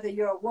matter whether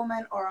you're a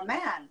woman or a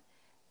man.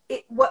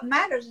 What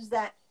matters is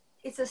that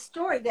it's a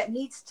story that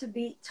needs to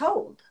be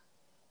told.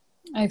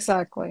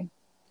 Exactly.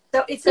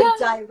 So it's a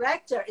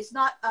director. It's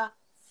not a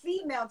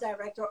female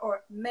director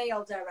or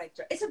male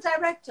director. It's a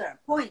director,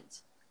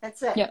 point.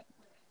 That's it. Yeah.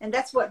 And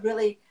that's what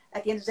really,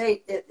 at the end of the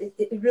day,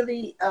 it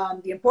really,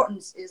 the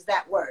importance is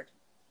that word,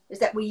 is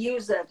that we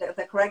use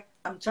the correct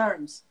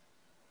terms.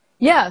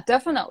 Yeah,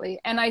 definitely.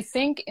 And I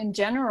think in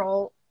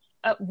general,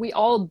 we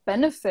all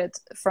benefit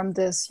from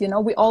this. You know,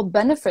 we all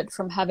benefit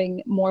from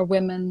having more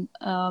women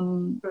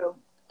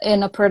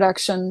in a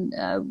production.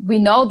 We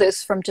know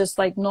this from just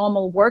like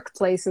normal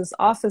workplaces,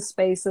 office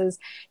spaces.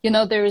 You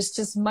know, there is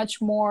just much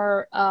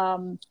more,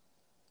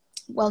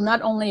 well,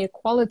 not only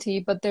equality,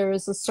 but there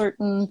is a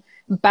certain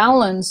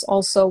balance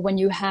also when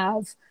you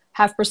have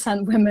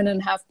half% women and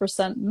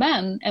half%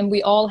 men, and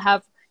we all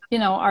have, you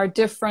know, our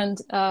different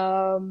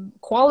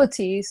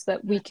qualities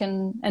that we can,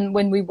 and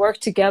when we work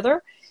together,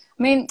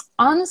 I mean,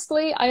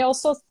 honestly, I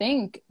also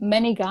think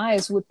many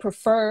guys would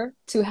prefer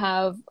to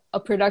have a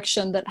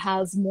production that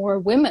has more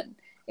women.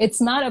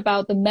 It's not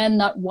about the men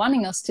not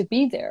wanting us to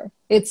be there.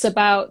 It's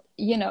about,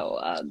 you know,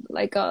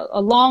 like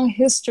a long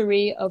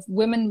history of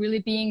women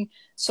really being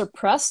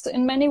suppressed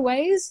in many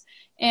ways.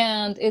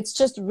 And it's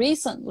just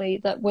recently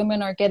that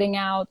women are getting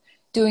out,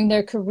 doing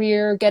their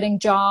career, getting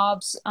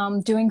jobs,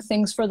 doing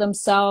things for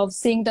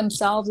themselves, seeing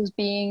themselves as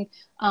being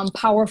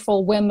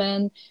powerful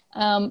women.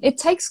 It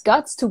takes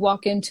guts to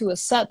walk into a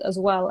set as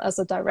well as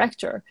a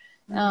director.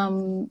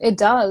 It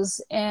does.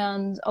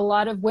 And a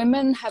lot of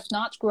women have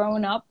not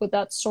grown up with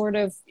that sort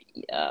of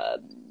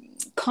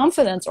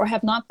confidence, or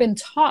have not been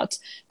taught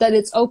that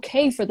it's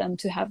okay for them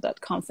to have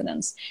that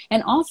confidence.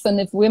 And often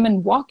if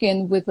women walk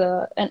in with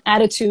an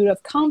attitude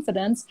of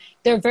confidence,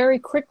 they're very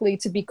quickly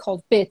to be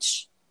called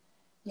bitch.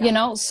 Yeah. You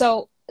know,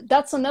 so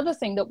that's another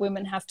thing that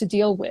women have to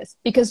deal with,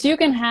 because you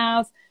can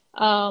have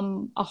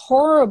a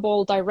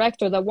horrible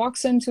director that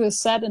walks into a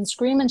set and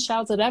screams and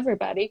shouts at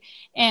everybody,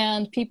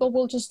 and people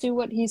will just do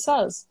what he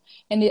says.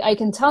 And I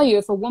can tell you,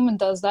 if a woman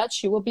does that,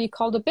 she will be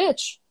called a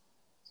bitch.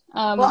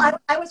 Well,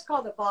 I was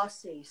called a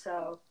bossy,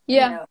 so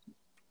yeah. You know,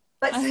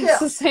 but still, it's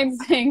the same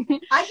thing.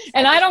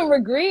 I don't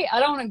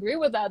agree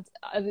with that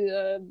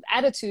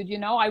attitude. You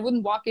know, I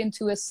wouldn't walk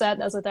into a set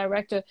as a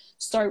director,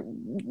 start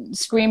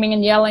screaming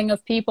and yelling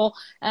of people.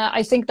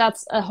 I think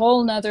that's a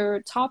whole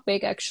nother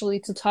topic,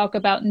 actually, to talk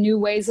about new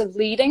ways of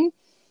leading.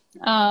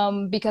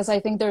 Because I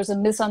think there's a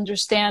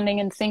misunderstanding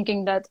in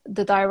thinking that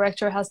the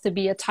director has to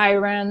be a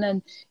tyrant,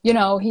 and, you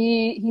know,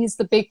 he's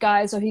the big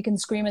guy, so he can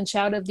scream and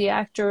shout at the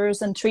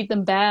actors and treat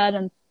them bad.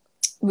 And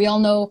we all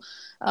know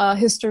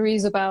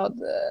histories about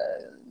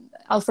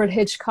Alfred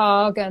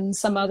Hitchcock and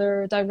some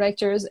other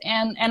directors,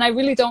 and I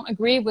really don't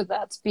agree with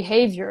that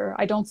behavior.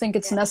 I don't think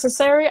it's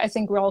necessary. I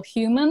think we're all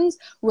humans.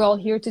 We're all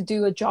here to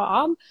do a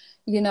job.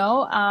 You know,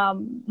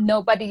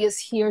 nobody is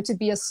here to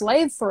be a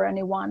slave for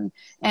anyone.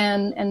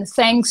 And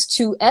thanks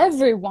to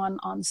everyone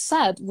on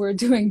set, we're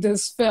doing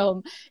this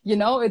film. You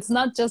know, it's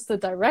not just the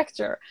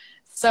director.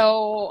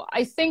 So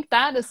I think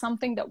that is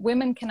something that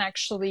women can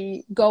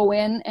actually go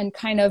in and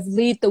kind of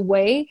lead the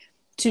way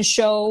to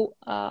show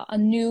a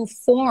new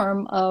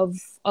form of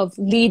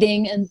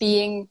leading and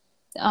being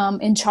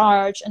in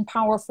charge and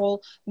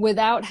powerful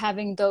without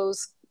having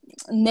those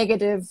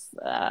negative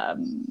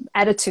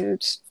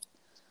attitudes.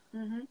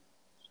 Mm-hmm.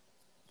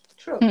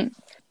 True.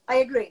 I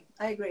agree.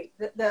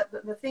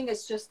 The thing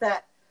is just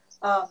that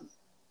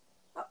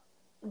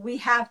we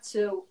have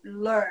to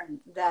learn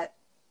that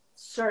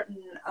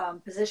certain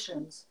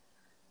positions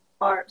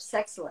are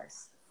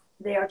sexless.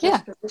 They are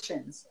just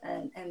positions,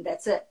 and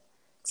that's it.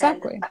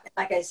 Exactly. And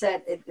like I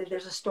said,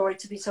 there's a story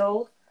to be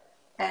told,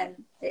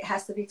 and it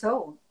has to be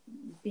told,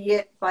 be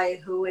it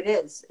by who it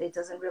is. It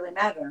doesn't really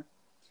matter.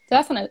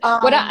 Definitely.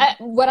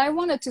 What I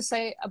wanted to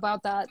say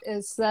about that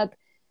is that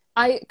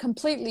I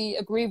completely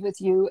agree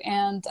with you,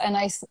 and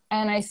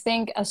I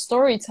think as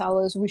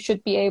storytellers we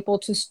should be able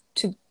to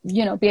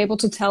you know, be able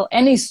to tell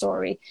any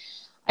story.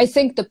 I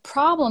think the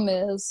problem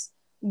is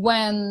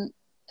when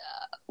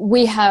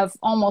we have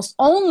almost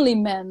only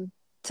men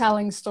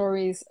telling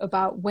stories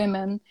about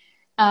women,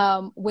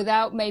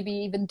 without maybe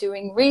even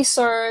doing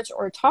research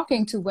or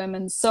talking to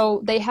women.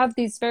 So they have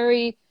these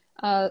very,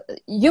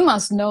 you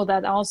must know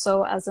that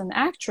also as an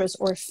actress,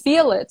 or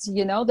feel it,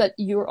 you know, that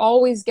you're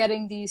always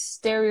getting these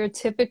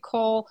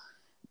stereotypical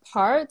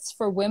parts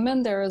for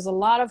women. There is a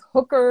lot of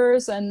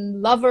hookers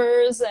and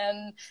lovers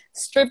and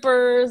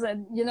strippers,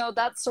 and, you know,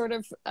 that sort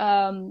of,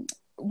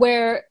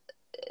 where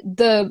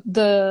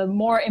the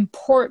more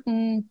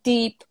important,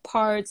 deep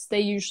parts,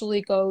 they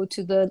usually go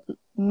to the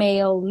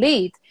male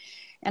lead.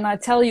 And I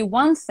tell you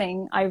one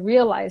thing I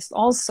realized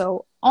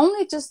also,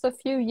 only just a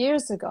few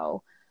years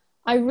ago,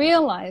 I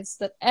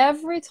realized that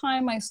every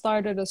time I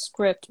started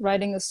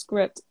writing a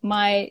script,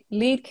 my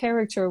lead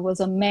character was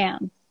a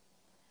man.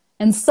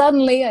 And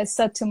suddenly I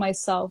said to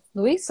myself,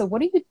 Louisa,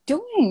 what are you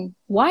doing?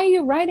 Why are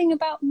you writing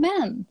about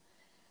men?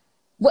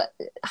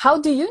 How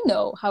do you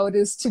know how it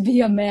is to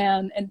be a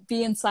man and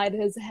be inside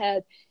his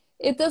head?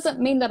 It doesn't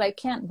mean that I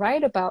can't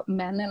write about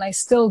men, and I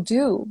still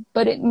do,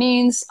 but it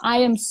means I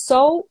am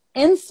so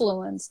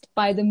influenced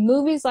by the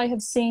movies I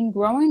have seen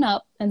growing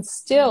up and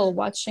still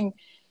watching,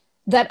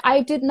 that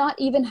I did not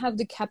even have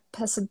the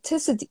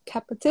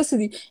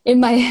capacity in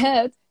my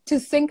head to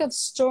think of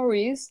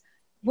stories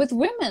with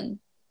women.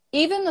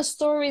 Even a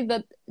story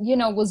that, you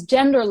know, was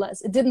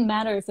genderless. It didn't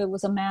matter if it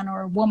was a man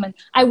or a woman.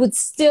 I would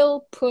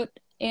still put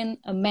in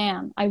a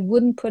man. I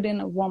wouldn't put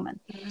in a woman.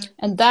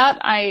 And that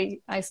I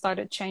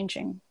started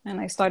changing, and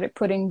I started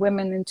putting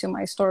women into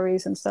my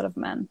stories instead of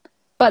men.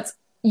 But,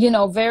 you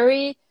know,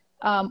 very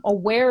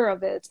aware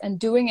of it and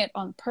doing it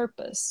on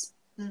purpose.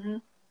 Mm-hmm.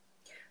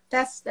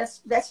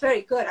 That's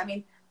very good. I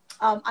mean,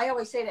 I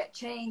always say that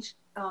change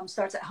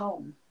starts at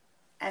home,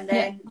 and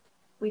then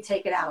we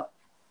take it out,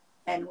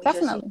 and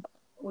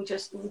we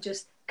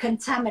just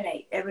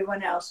contaminate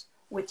everyone else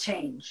with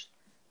change.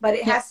 But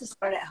it has to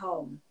start at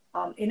home,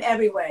 in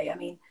every way. I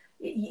mean,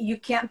 you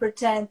can't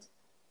pretend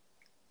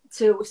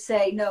to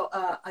say, no,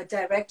 a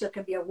director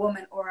can be a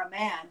woman or a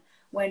man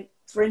when,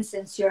 for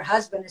instance, your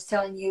husband is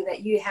telling you that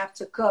you have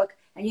to cook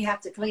and you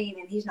have to clean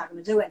and he's not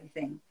going to do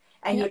anything.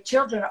 And your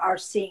children are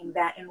seeing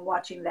that and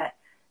watching that.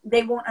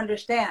 They won't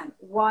understand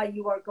why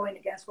you are going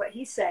against what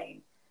he's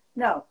saying.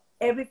 No,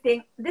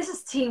 everything, this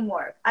is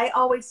teamwork. I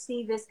always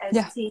see this as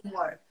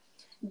teamwork,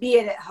 be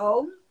it at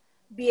home,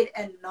 be it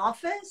in an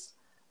office,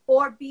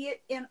 or be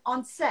it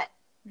on set.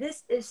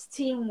 This is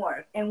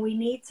teamwork, and we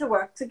need to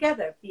work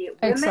together, be it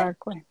women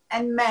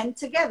and men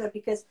together,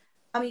 because,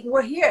 I mean,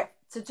 we're here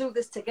to do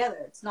this together.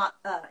 It's not,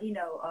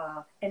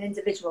 an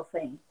individual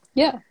thing.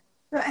 Yeah.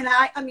 And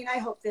I mean, I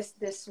hope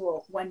this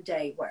will one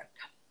day work.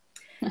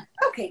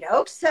 Okay,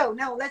 dope. So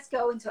now let's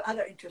go into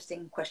other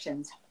interesting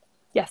questions.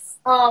 Yes.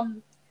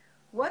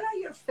 What are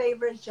your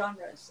favorite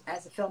genres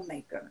as a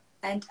filmmaker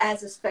and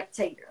as a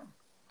spectator?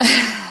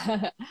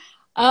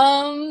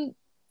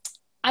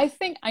 I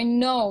think I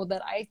know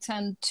that I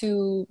tend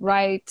to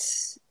write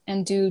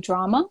and do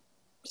drama.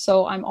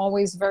 So I'm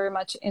always very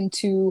much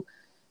into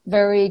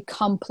very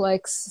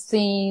complex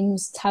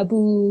themes,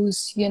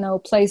 taboos,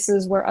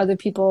 places where other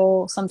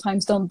people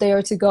sometimes don't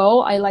dare to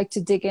go. I like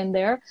to dig in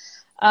there.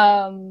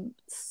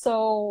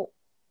 So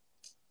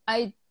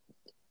I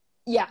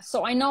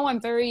know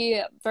I'm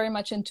very, very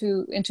much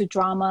into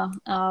drama,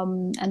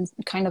 and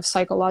kind of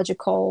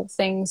psychological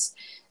things.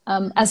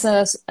 As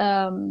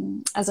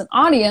an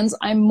audience,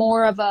 I'm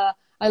more of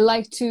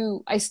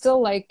I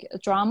still like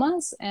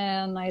dramas,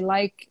 and I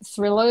like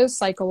thrillers,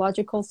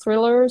 psychological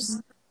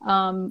thrillers.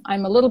 I'm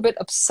a little bit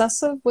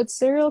obsessive with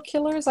serial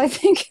killers, I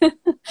think.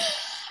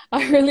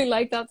 I really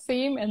like that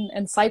theme,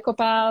 and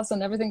psychopaths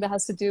and everything that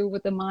has to do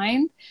with the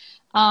mind.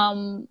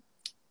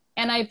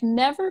 And I've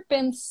never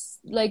been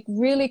like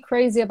really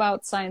crazy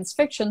about science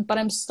fiction, but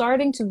I'm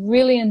starting to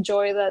really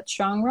enjoy that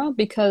genre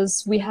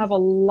because we have a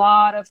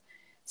lot of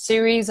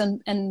series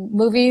and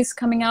movies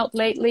coming out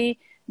lately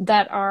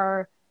that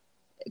are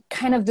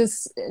kind of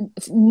this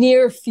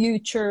near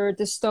future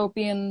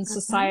dystopian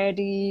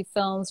society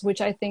films, which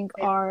I think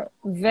are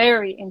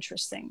very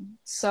interesting.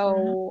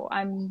 So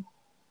I'm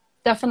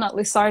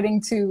definitely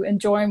starting to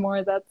enjoy more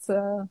of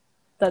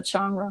that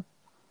genre.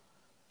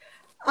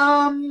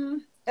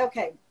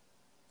 Okay.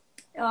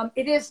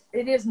 It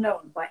is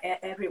known by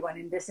everyone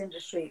in this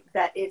industry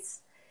that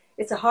it's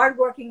a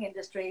hardworking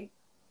industry,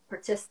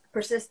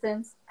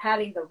 persistence,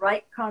 having the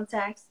right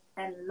contacts,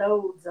 and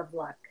loads of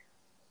luck.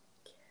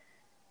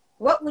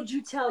 What would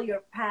you tell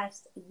your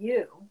past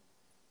you,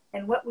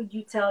 and what would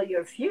you tell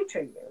your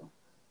future you?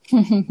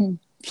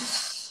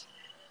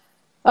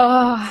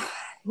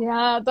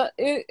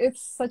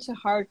 It's such a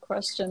hard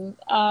question.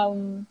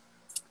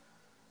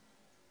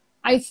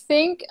 I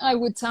think I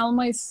would tell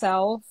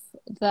myself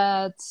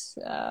that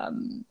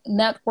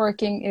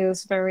networking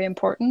is very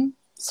important.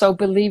 So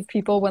believe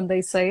people when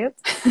they say it.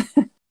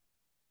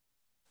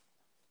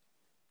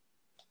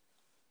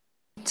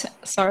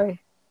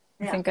 Sorry.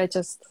 I think I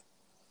just...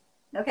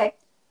 Okay.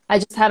 I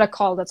just had a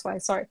call, that's why.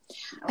 Sorry.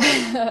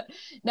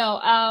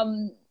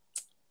 No,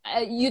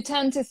 you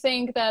tend to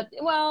think that,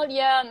 well,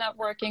 yeah,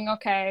 networking,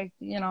 okay,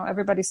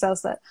 everybody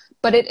says that.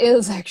 But it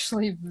is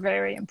actually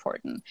very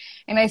important.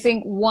 And I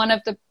think one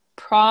of the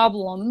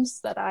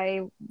problems that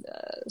I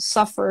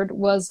suffered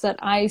was that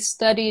I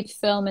studied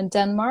film in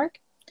Denmark,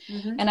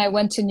 and I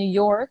went to New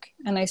York,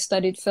 and I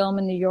studied film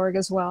in New York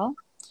as well.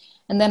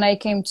 And then I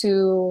came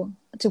to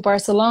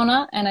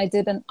Barcelona, and I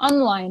did an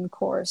online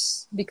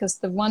course, because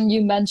the one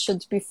you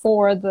mentioned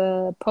before,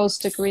 the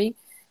post degree,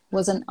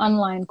 was an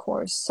online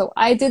course. So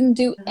I didn't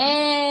do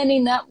any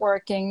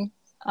networking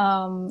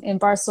in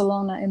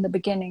Barcelona in the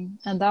beginning,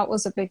 and that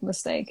was a big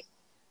mistake.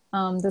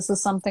 This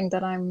is something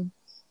that I'm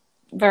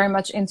very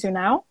much into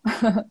now.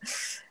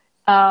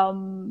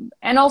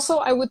 And also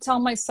I would tell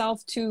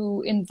myself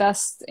to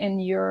invest in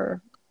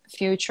your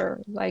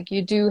future. Like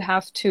you do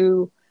have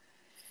to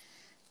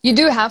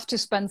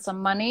spend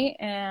some money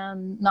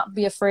and not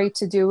be afraid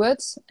to do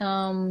it.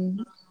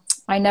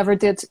 I never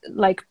did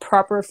like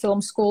proper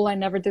film school. I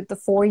never did the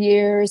 4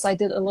 years. I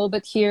did a little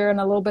bit here and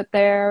a little bit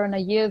there and a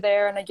year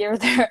there and a year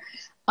there.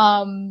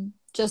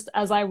 Just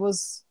as I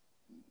was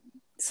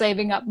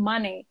saving up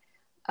money.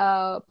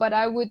 But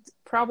I would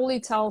probably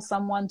tell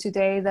someone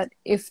today that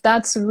if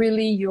that's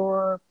really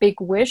your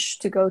big wish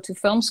to go to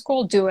film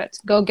school, do it.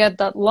 Go get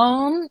that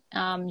loan.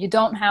 You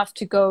don't have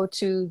to go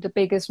to the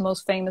biggest,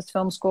 most famous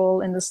film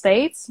school in the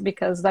States,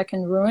 because that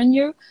can ruin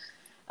you.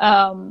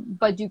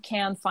 But you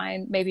can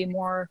find maybe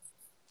more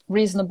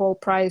reasonable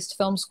priced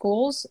film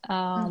schools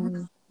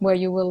where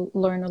you will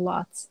learn a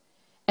lot.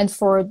 And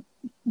for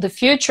the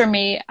future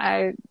me,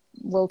 I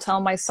will tell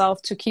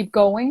myself to keep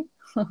going.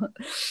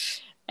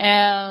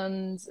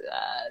 And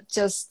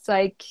just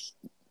like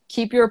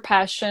keep your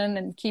passion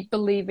and keep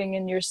believing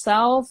in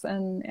yourself.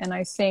 And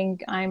I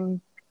think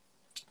I'm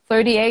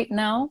 38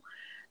 now.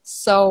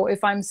 So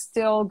if I'm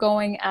still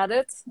going at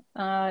it,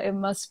 it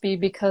must be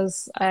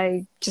because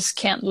I just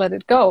can't let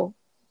it go.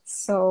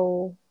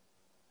 So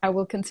I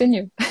will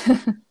continue.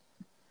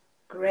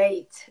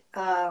 Great.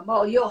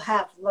 Well, you'll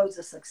have loads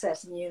of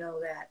success, and you know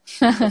that.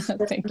 It's just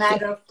a Thank you.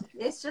 matter of,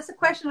 it's just a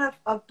question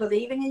of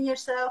believing in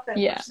yourself and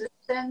Yeah,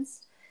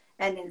 persistence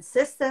and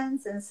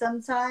insistence, and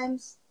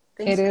sometimes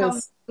it things come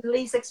is. when you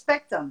least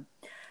expect them.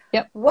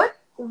 Yep.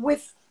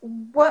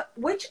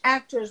 Which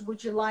actors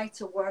would you like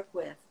to work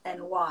with,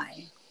 and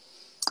why?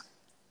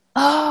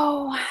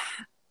 Oh,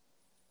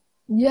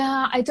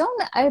 yeah, I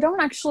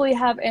don't actually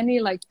have any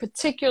like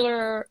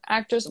particular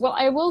actors. Well,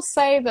 I will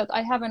say that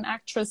I have an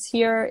actress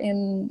here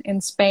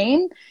in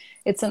Spain.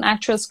 It's an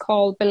actress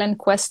called Belén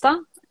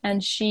Cuesta,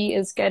 and she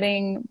is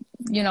getting,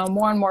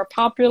 more and more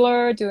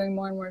popular, doing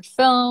more and more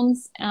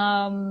films.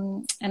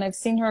 And I've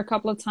seen her a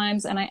couple of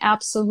times, and I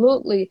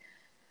absolutely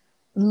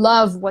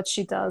love what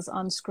she does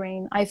on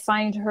screen. I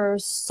find her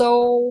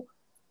so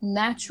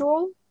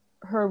natural,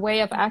 her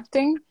way of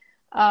acting.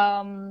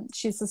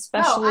 She's Oh,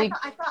 especially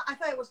I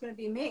thought it was going to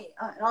be me.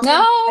 And all of a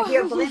sudden I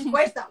hear no. Belén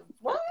Cuesta.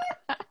 What?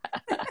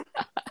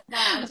 No,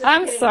 I'm just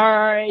I'm kidding.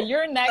 sorry.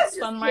 You're I'm next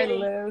just on my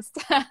kidding. list.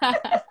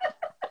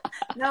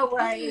 No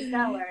worries,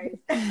 no worries.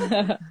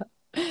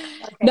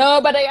 Okay. No,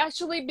 but I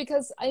actually,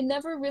 because I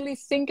never really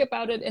think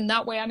about it in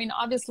that way. I mean,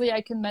 obviously, I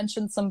can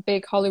mention some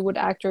big Hollywood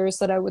actors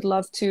that I would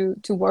love to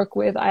work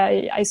with.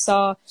 I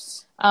saw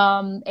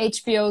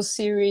HBO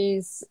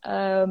series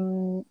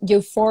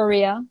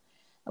Euphoria,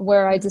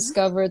 where I Mm-hmm.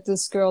 discovered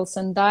this girl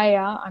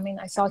Zendaya. I mean,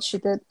 I thought she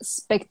did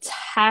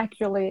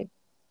spectacularly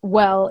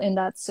well in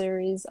that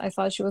series. I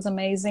thought she was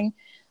amazing.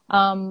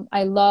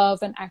 I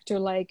love an actor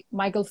like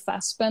Michael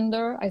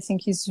Fassbender. I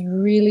think he's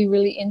really,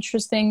 really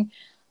interesting.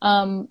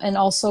 And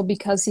also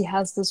because he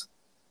has this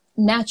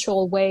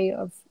natural way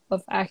of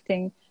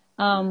acting.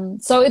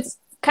 So it's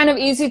kind of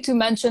easy to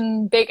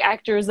mention big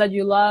actors that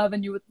you love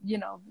and you would,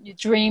 you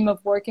dream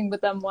of working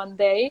with them one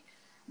day.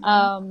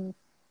 Mm-hmm.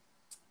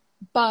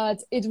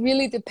 But it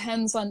really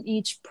depends on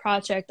each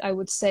project, I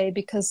would say,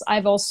 because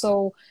I've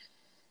also,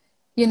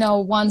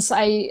 once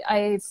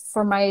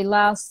for my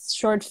last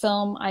short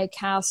film, I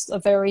cast a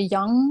very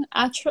young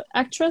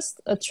actress,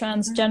 a Mm-hmm.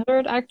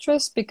 transgendered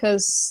actress,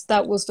 because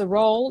that was the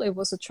role. It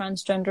was a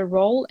transgender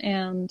role,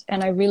 and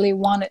I really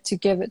wanted to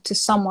give it to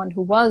someone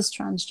who was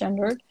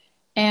transgendered.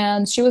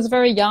 And she was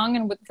very young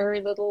and with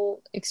very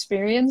little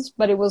experience,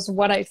 but it was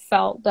what I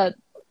felt that,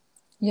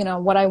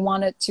 what I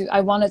wanted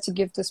to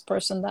give this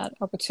person that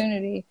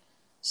opportunity.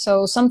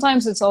 So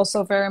sometimes it's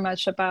also very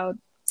much about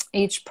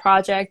each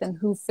project and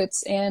who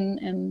fits in,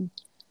 and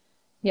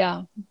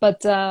yeah,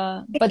 but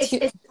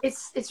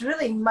It's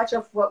really much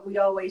of what we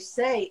always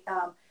say.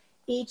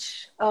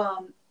 Each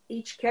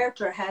each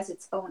character has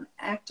its own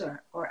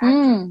actor or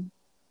actress,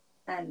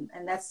 and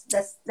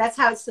that's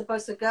how it's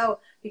supposed to go.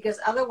 Because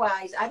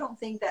otherwise, I don't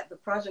think that the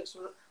projects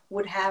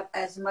would have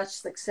as much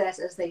success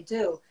as they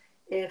do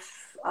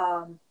if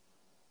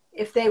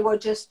they were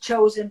just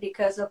chosen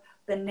because of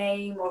the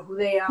name or who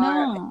they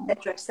are, no,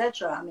 etc.,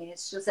 etc. I mean,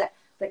 it's just that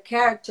the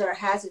character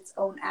has its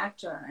own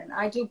actor, and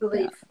I do yeah.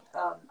 believe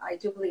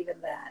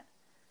in that.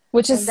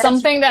 Which is And that's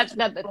something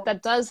that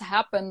does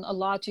happen a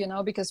lot,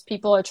 because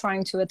people are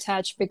trying to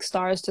attach big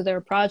stars to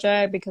their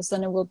project, because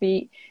then it will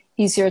be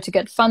easier to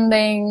get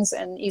fundings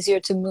and easier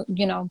to,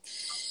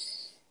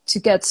 to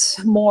get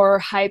more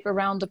hype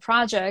around the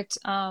project.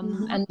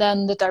 mm-hmm. And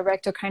then the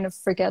director kind of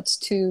forgets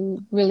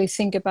to really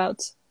think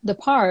about the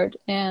part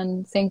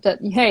and think that,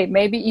 hey,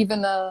 maybe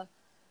even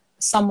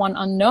someone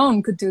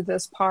unknown could do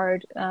this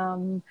part.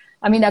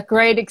 I mean, a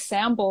great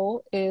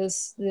example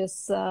is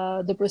this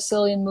the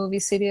Brazilian movie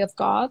City of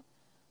God,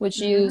 which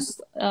Mm-hmm.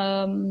 used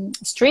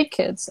street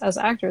kids as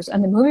actors,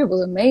 and the movie was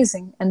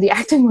amazing, and the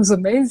acting was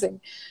amazing.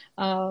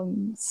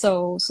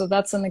 So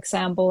that's an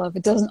example of,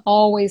 it doesn't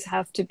always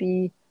have to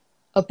be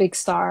a big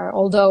star,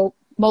 although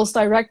most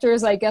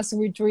directors, I guess,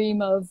 we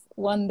dream of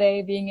one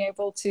day being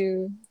able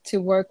to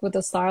work with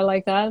a star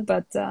like that.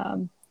 But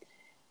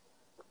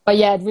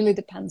yeah, it really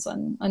depends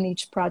on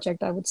each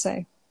project, I would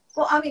say.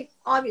 Well, I mean,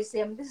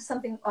 obviously, I mean, this is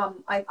something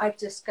I've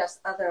discussed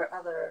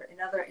in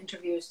other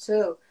interviews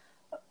too.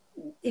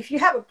 If you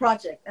have a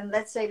project, and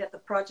let's say that the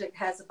project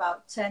has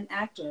about 10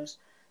 actors,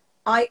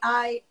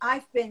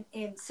 I've been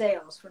in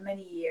sales for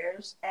many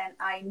years, and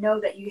I know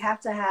that you have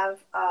to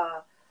have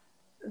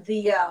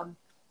the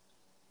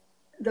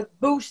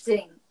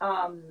boosting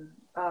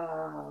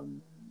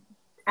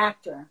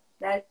actor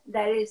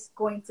that is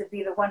going to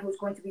be the one who's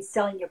going to be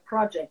selling your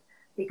project,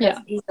 because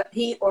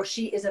he or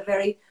she is a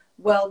very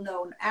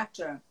well-known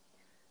actor.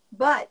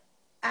 But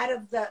out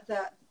of the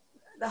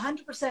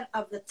 100%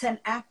 of the 10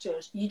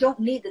 actors, you don't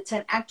need the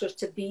 10 actors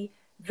to be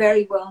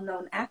very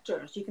well-known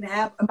actors. You can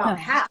have about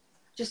half.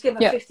 Just give a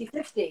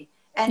 50-50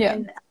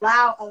 and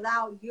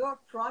allow your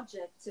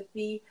project to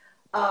be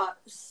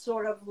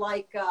sort of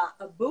like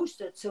a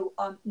booster to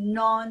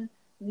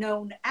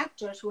non-known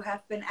actors who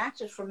have been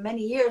actors for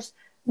many years,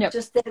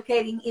 just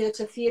dedicating either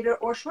to theater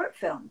or short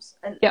films.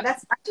 And I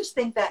just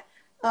think that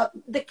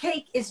the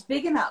cake is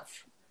big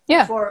enough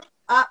for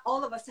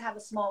all of us to have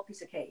a small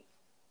piece of cake.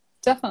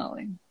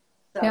 Definitely.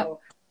 So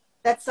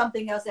that's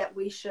something else that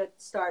we should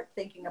start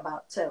thinking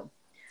about too.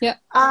 Yeah.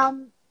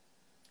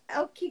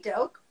 Okie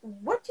doke.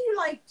 What do you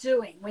like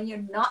doing when you're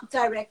not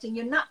directing,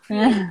 you're not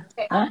creating?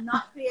 Okay, I'm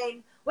not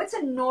creating. What's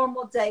a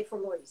normal day for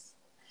Louise?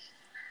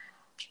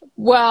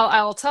 Well,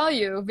 I'll tell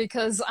you,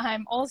 because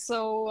I'm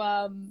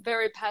also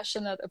very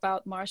passionate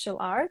about martial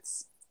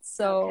arts.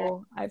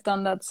 So I've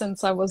done that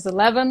since I was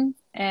 11,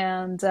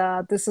 and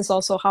this is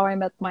also how I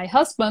met my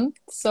husband.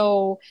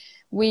 So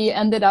we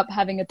ended up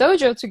having a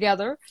dojo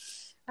together,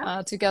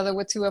 together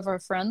with two of our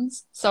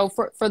friends. So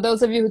for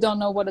those of you who don't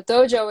know what a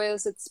dojo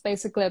is, it's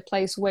basically a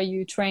place where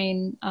you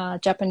train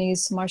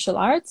Japanese martial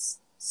arts.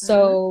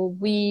 So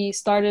we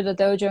started a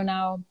dojo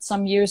now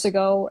some years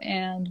ago,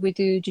 and we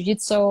do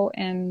jiu-jitsu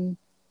and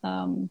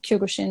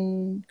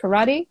Kyokushin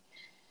karate.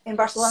 In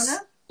Barcelona?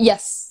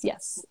 Yes. Okay.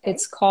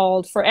 It's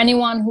called, for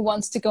anyone who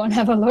wants to go and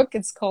have a look,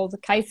 it's called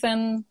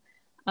Kaizen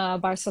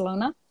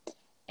Barcelona.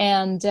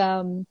 And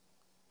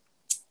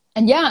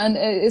yeah, and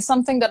it's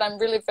something that I'm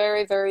really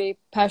very, very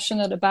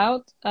passionate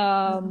about.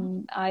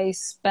 I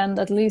spend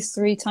at least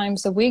 3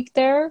 times a week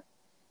there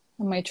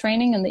on my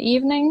training in the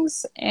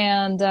evenings,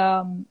 and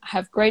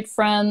have great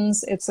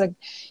friends. It's a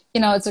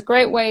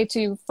great way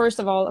to, first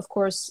of all, of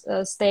course,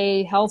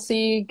 stay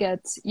healthy,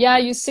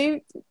 you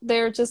see,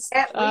 they're just...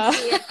 we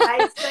see it.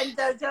 Kaizen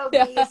Dojo.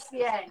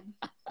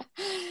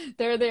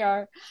 There they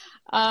are.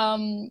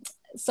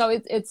 So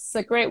it's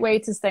a great way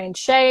to stay in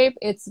shape.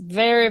 It's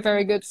very,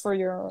 very good for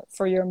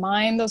your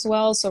mind as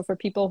well. So for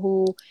people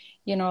who,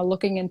 are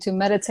looking into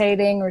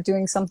meditating or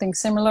doing something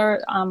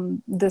similar,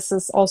 this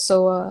is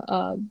also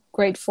a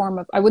great form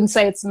of, I wouldn't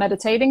say it's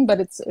meditating, but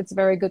it's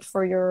very good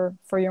for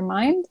your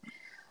mind.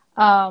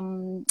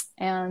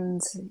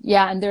 And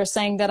they're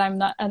saying that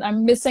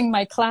I'm missing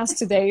my class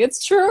today.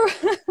 It's true.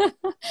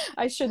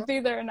 I should be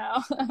there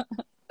now.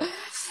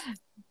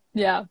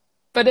 Yeah.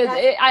 But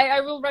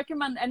I will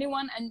recommend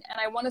anyone, and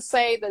I want to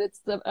say that it's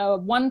the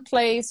one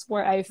place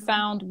where I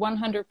found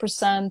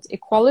 100%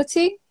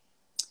 equality.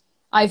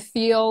 I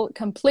feel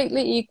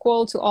completely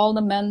equal to all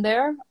the men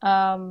there.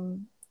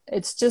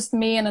 It's just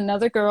me and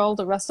another girl.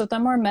 The rest of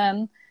them are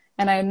men,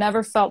 and I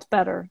never felt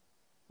better.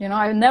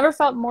 I never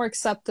felt more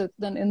accepted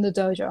than in the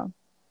dojo.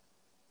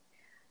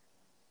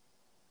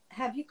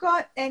 Have you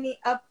got any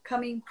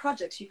upcoming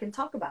projects you can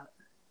talk about?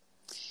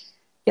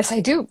 Yes, I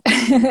do.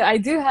 I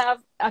do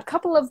have a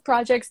couple of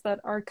projects that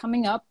are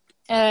coming up.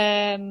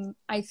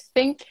 I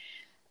think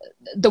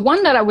the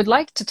one that I would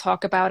like to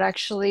talk about,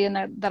 actually, and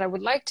that I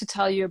would like to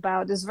tell you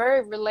about, is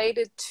very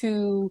related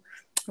to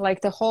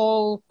like the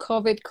whole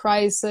COVID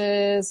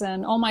crisis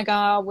and, oh my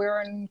God,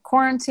 we're in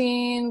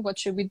quarantine. What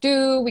should we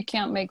do? We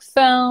can't make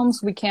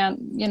films. We can't,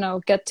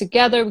 get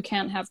together. We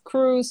can't have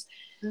crews.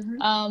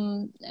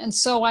 And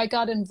so I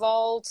got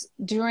involved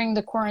during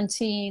the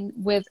quarantine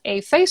with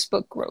a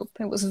Facebook group.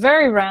 It was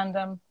very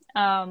random.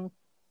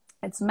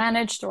 It's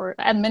managed or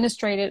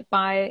administrated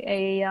by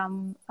a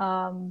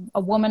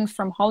woman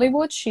from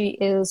Hollywood. She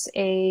is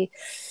a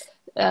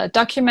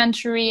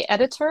documentary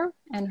editor,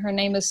 and her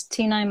name is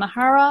Tina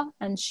Mahara,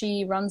 and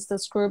she runs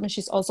this group, and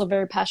she's also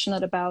very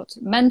passionate about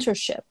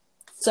mentorship.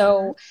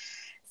 So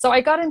I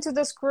got into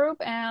this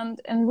group, and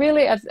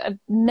really I've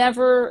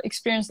never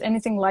experienced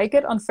anything like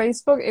it on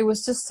Facebook. It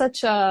was just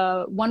such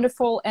a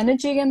wonderful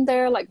energy in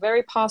there, like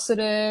very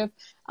positive,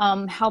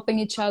 helping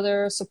each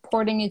other,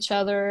 supporting each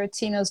other.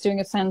 Tina's doing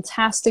a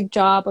fantastic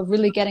job of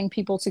really getting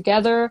people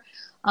together,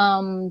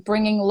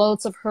 bringing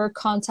loads of her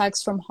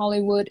contacts from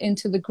Hollywood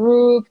into the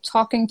group,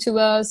 talking to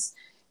us,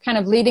 kind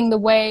of leading the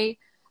way.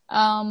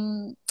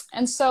 And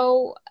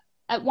so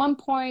at one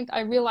point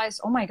I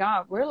realized, oh my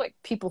God, we're like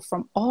people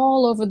from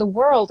all over the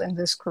world in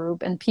this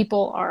group, and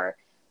people are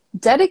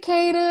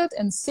dedicated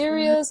and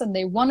serious, and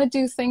they want to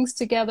do things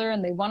together,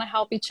 and they want to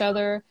help each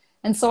other.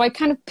 And so I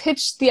kind of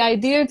pitched the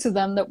idea to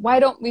them that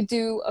why don't we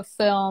do a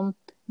film,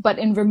 but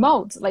in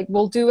remote, like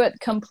we'll do it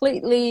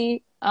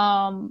completely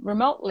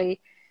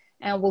remotely,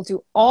 and we'll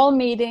do all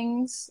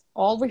meetings,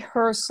 all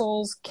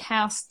rehearsals,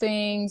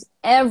 castings,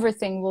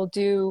 everything we'll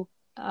do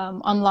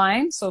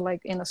online. So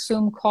like in a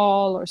Zoom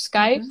call or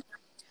Skype.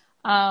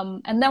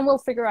 And then we'll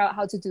figure out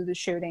how to do the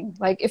shooting.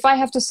 Like if I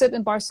have to sit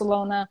in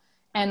Barcelona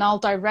and I'll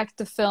direct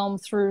the film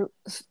through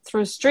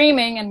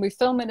streaming, and we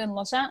film it in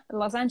Los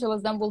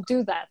Angeles, then we'll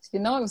do that.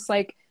 It was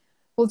like,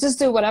 we'll just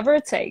do whatever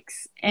it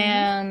takes.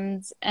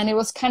 And it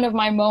was kind of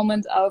my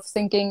moment of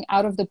thinking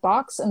out of the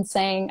box and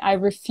saying, I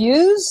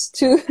refuse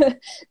to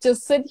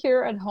just sit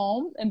here at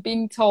home and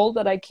being told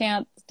that I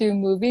can't do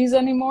movies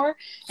anymore,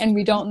 and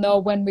we don't know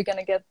when we're going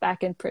to get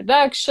back in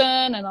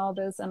production and all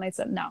this. And I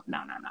said, no.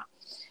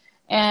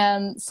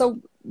 And so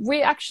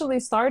we actually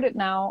started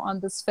now on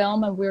this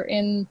film, and we're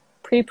in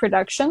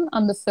pre-production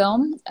on the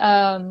film.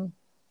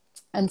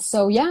 And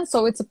so,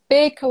 so it's a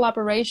big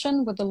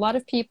collaboration with a lot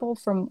of people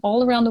from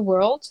all around the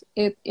world.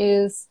 It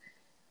is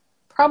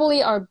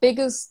probably our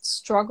biggest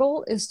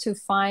struggle is to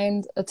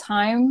find a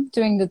time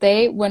during the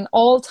day when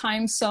all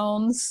time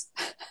zones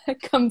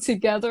come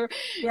together.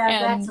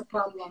 Yeah, that's a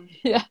problem.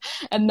 Yeah,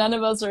 and none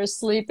of us are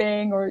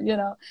sleeping or.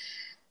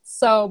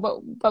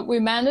 So, but we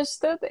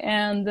managed it,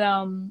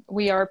 and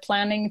we are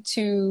planning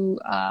to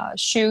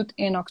shoot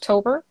in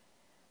October,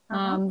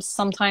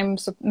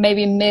 sometimes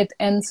maybe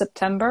mid-end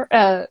September,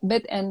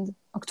 mid-end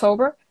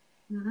October,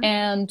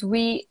 and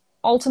we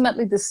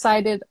ultimately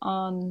decided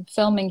on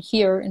filming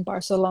here in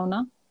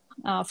Barcelona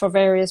for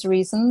various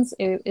reasons.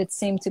 It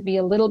seemed to be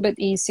a little bit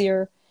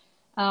easier.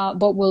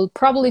 But we'll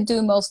probably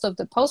do most of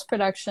the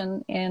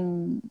post-production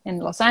in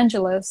Los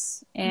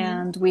Angeles,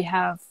 and we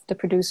have the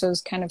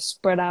producers kind of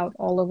spread out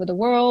all over the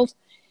world.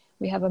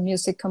 We have a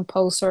music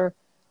composer.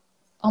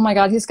 Oh my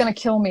God, he's gonna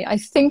kill me. I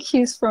think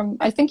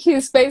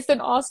he's based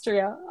in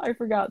Austria. I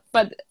forgot.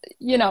 But,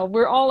 you know,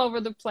 we're all over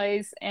the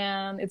place,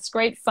 and it's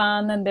great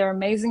fun, and they're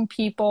amazing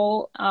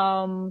people.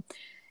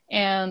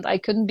 And I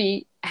couldn't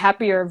be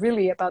happier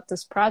really about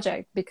this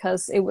project,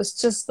 because it was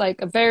just like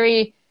a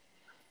very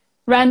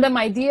random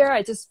idea.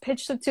 I just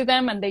pitched it to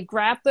them, and they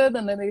grabbed it,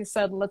 and then they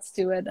said, let's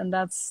do it. And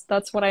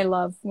that's what I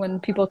love, when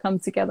people come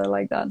together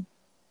like that.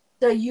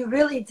 So you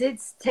really did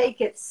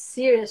take it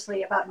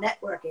seriously about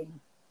networking.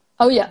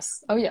 Oh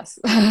yes.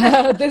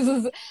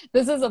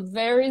 This is a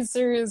very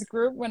serious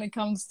group when it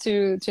comes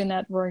to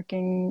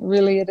networking.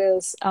 Really, it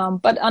is.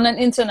 But on an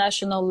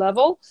international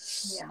level,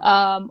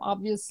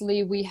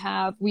 obviously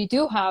we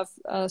do have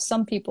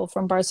some people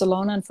from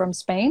Barcelona and from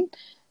Spain.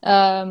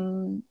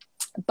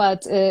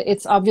 But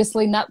it's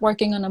obviously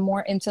networking on a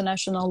more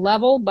international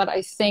level. But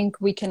I think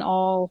we can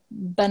all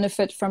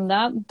benefit from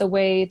that, the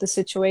way the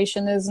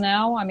situation is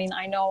now. I mean,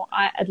 I know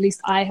at least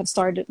I have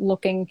started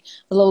looking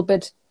a little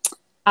bit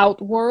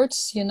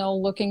outwards, you know,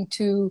 looking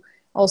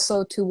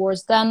also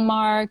towards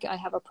Denmark. I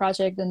have a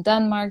project in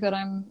Denmark that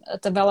I'm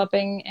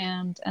developing,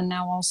 and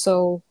now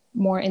also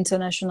more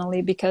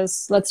internationally,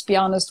 because let's be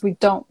honest, we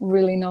don't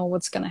really know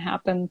what's going to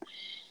happen.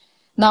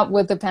 Not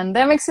with the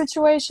pandemic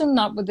situation,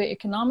 not with the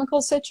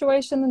economical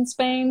situation in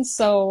Spain.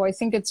 So I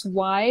think it's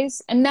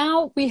wise. And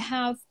now we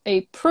have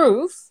a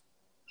proof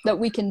that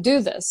we can do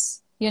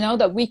this, you know,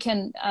 that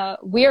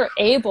we're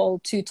able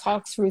to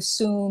talk through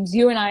Zooms,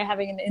 you and I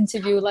having an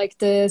interview like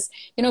this.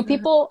 You know,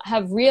 people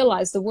have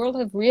realized, the world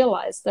have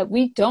realized that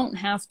we don't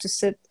have to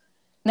sit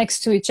next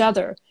to each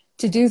other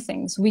to do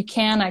things. We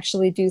can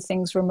actually do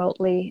things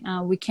remotely.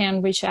 We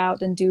can reach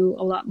out and do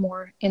a lot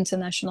more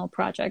international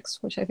projects,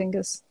 which I think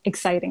is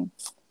exciting.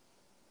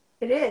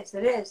 It is.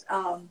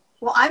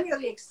 Well, I'm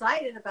really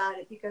excited about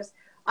it, because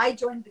I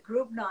joined the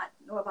group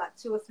about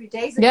 2 or 3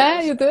 days ago.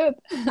 Yeah, you did.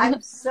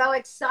 I'm so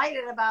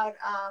excited about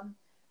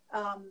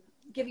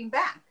giving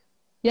back.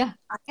 Yeah,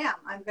 I am.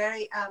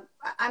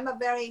 I'm a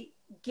very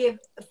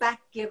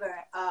back giver.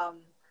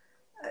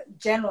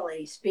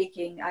 Generally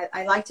speaking,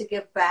 I like to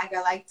give back.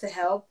 I like to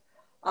help.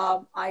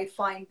 I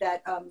find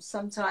that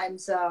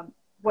sometimes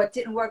what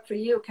didn't work for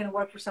you can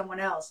work for someone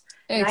else.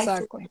 Exactly. And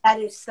I think that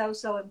is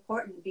so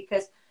important,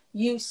 because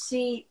you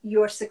see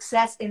your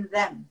success in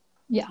them.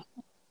 Yeah.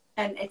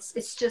 And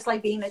it's just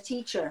like being a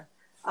teacher.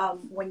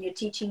 When you're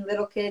teaching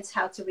little kids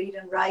how to read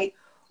and write,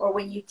 or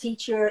when you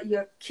teach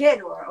your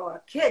kid or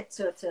a kid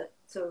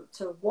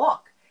to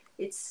walk,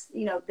 it's,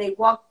 you know, they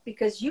walk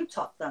because you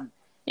taught them.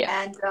 Yeah.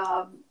 And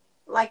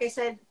like I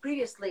said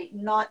previously,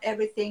 not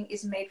everything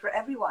is made for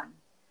everyone.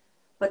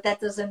 But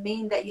that doesn't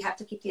mean that you have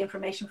to keep the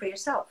information for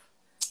yourself.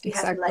 You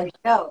have to let it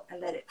go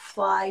and let it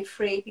fly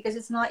free, because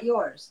it's not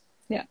yours.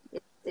 Yeah.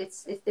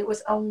 It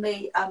was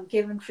only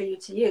given for you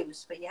to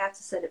use, but you have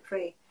to set it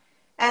free.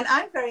 And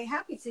I'm very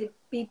happy to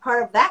be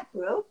part of that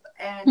group,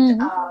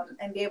 and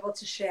and be able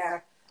to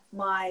share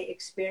my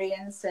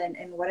experience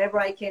and whatever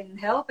I can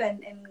help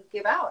and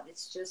give out.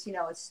 It's just, you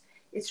know,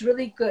 it's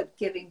really good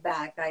giving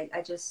back.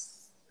 I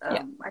just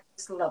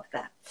love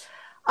that.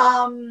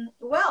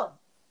 Well,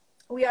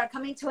 we are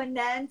coming to an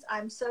end.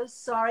 I'm so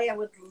sorry. I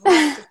would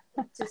love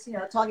to just, you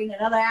know, talking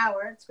another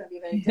hour. It's going to be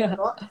very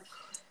difficult.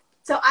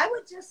 So I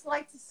would just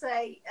like to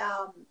say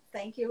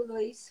thank you,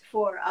 Louise,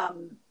 for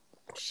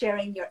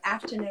sharing your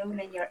afternoon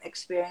and your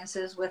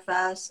experiences with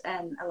us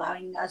and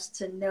allowing us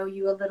to know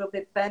you a little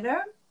bit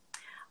better.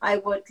 I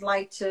would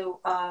like to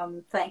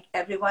thank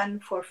everyone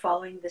for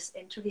following this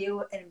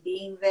interview and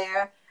being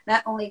there,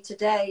 not only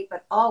today,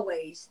 but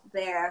always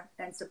there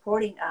and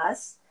supporting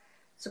us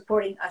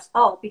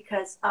all,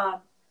 because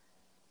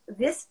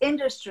this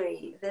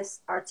industry,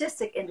 this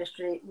artistic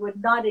industry,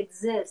 would not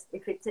exist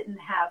if it didn't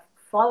have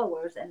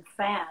followers and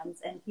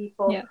fans and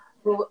people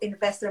who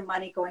invest their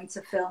money going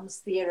to films,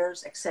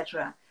 theaters,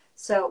 etc.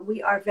 So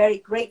we are very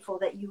grateful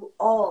that you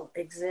all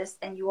exist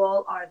and you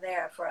all are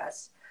there for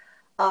us.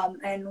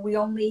 And we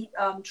only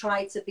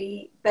try to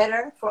be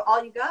better for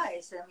all you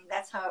guys. I mean,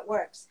 that's how it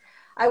works.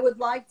 I would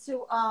like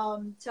to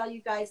tell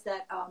you guys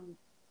that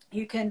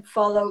you can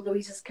follow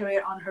Louise's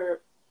career on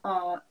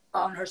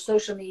her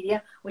social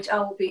media, which I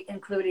will be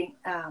including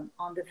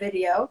on the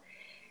video.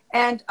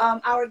 And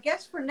our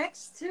guest for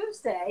next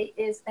Tuesday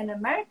is an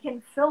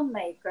American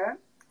filmmaker,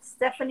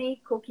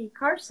 Stephanie Cookie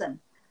Carson.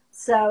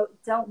 So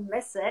don't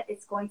miss it.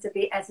 It's going to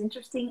be as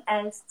interesting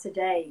as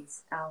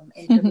today's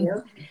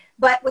interview,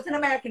 but with an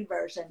American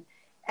version.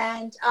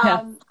 And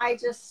Yeah. I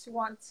just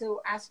want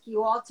to ask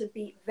you all to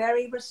be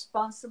very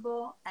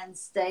responsible and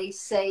stay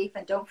safe.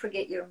 And don't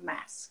forget your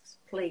masks,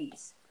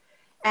 please.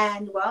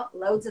 And well,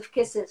 loads of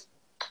kisses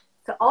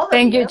to all of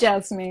Thank you, you.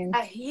 Yassmine.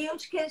 A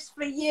huge kiss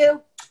for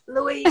you,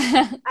 Louise.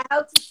 I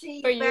hope to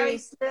see For you very you.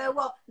 soon.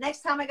 Well,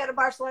 next time I go to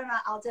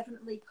Barcelona, I'll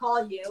definitely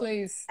call you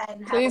Please.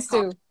 and have a Please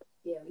call do. with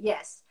you.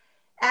 Yes.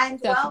 And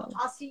well, Definitely.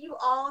 I'll see you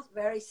all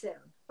very soon.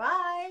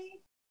 Bye.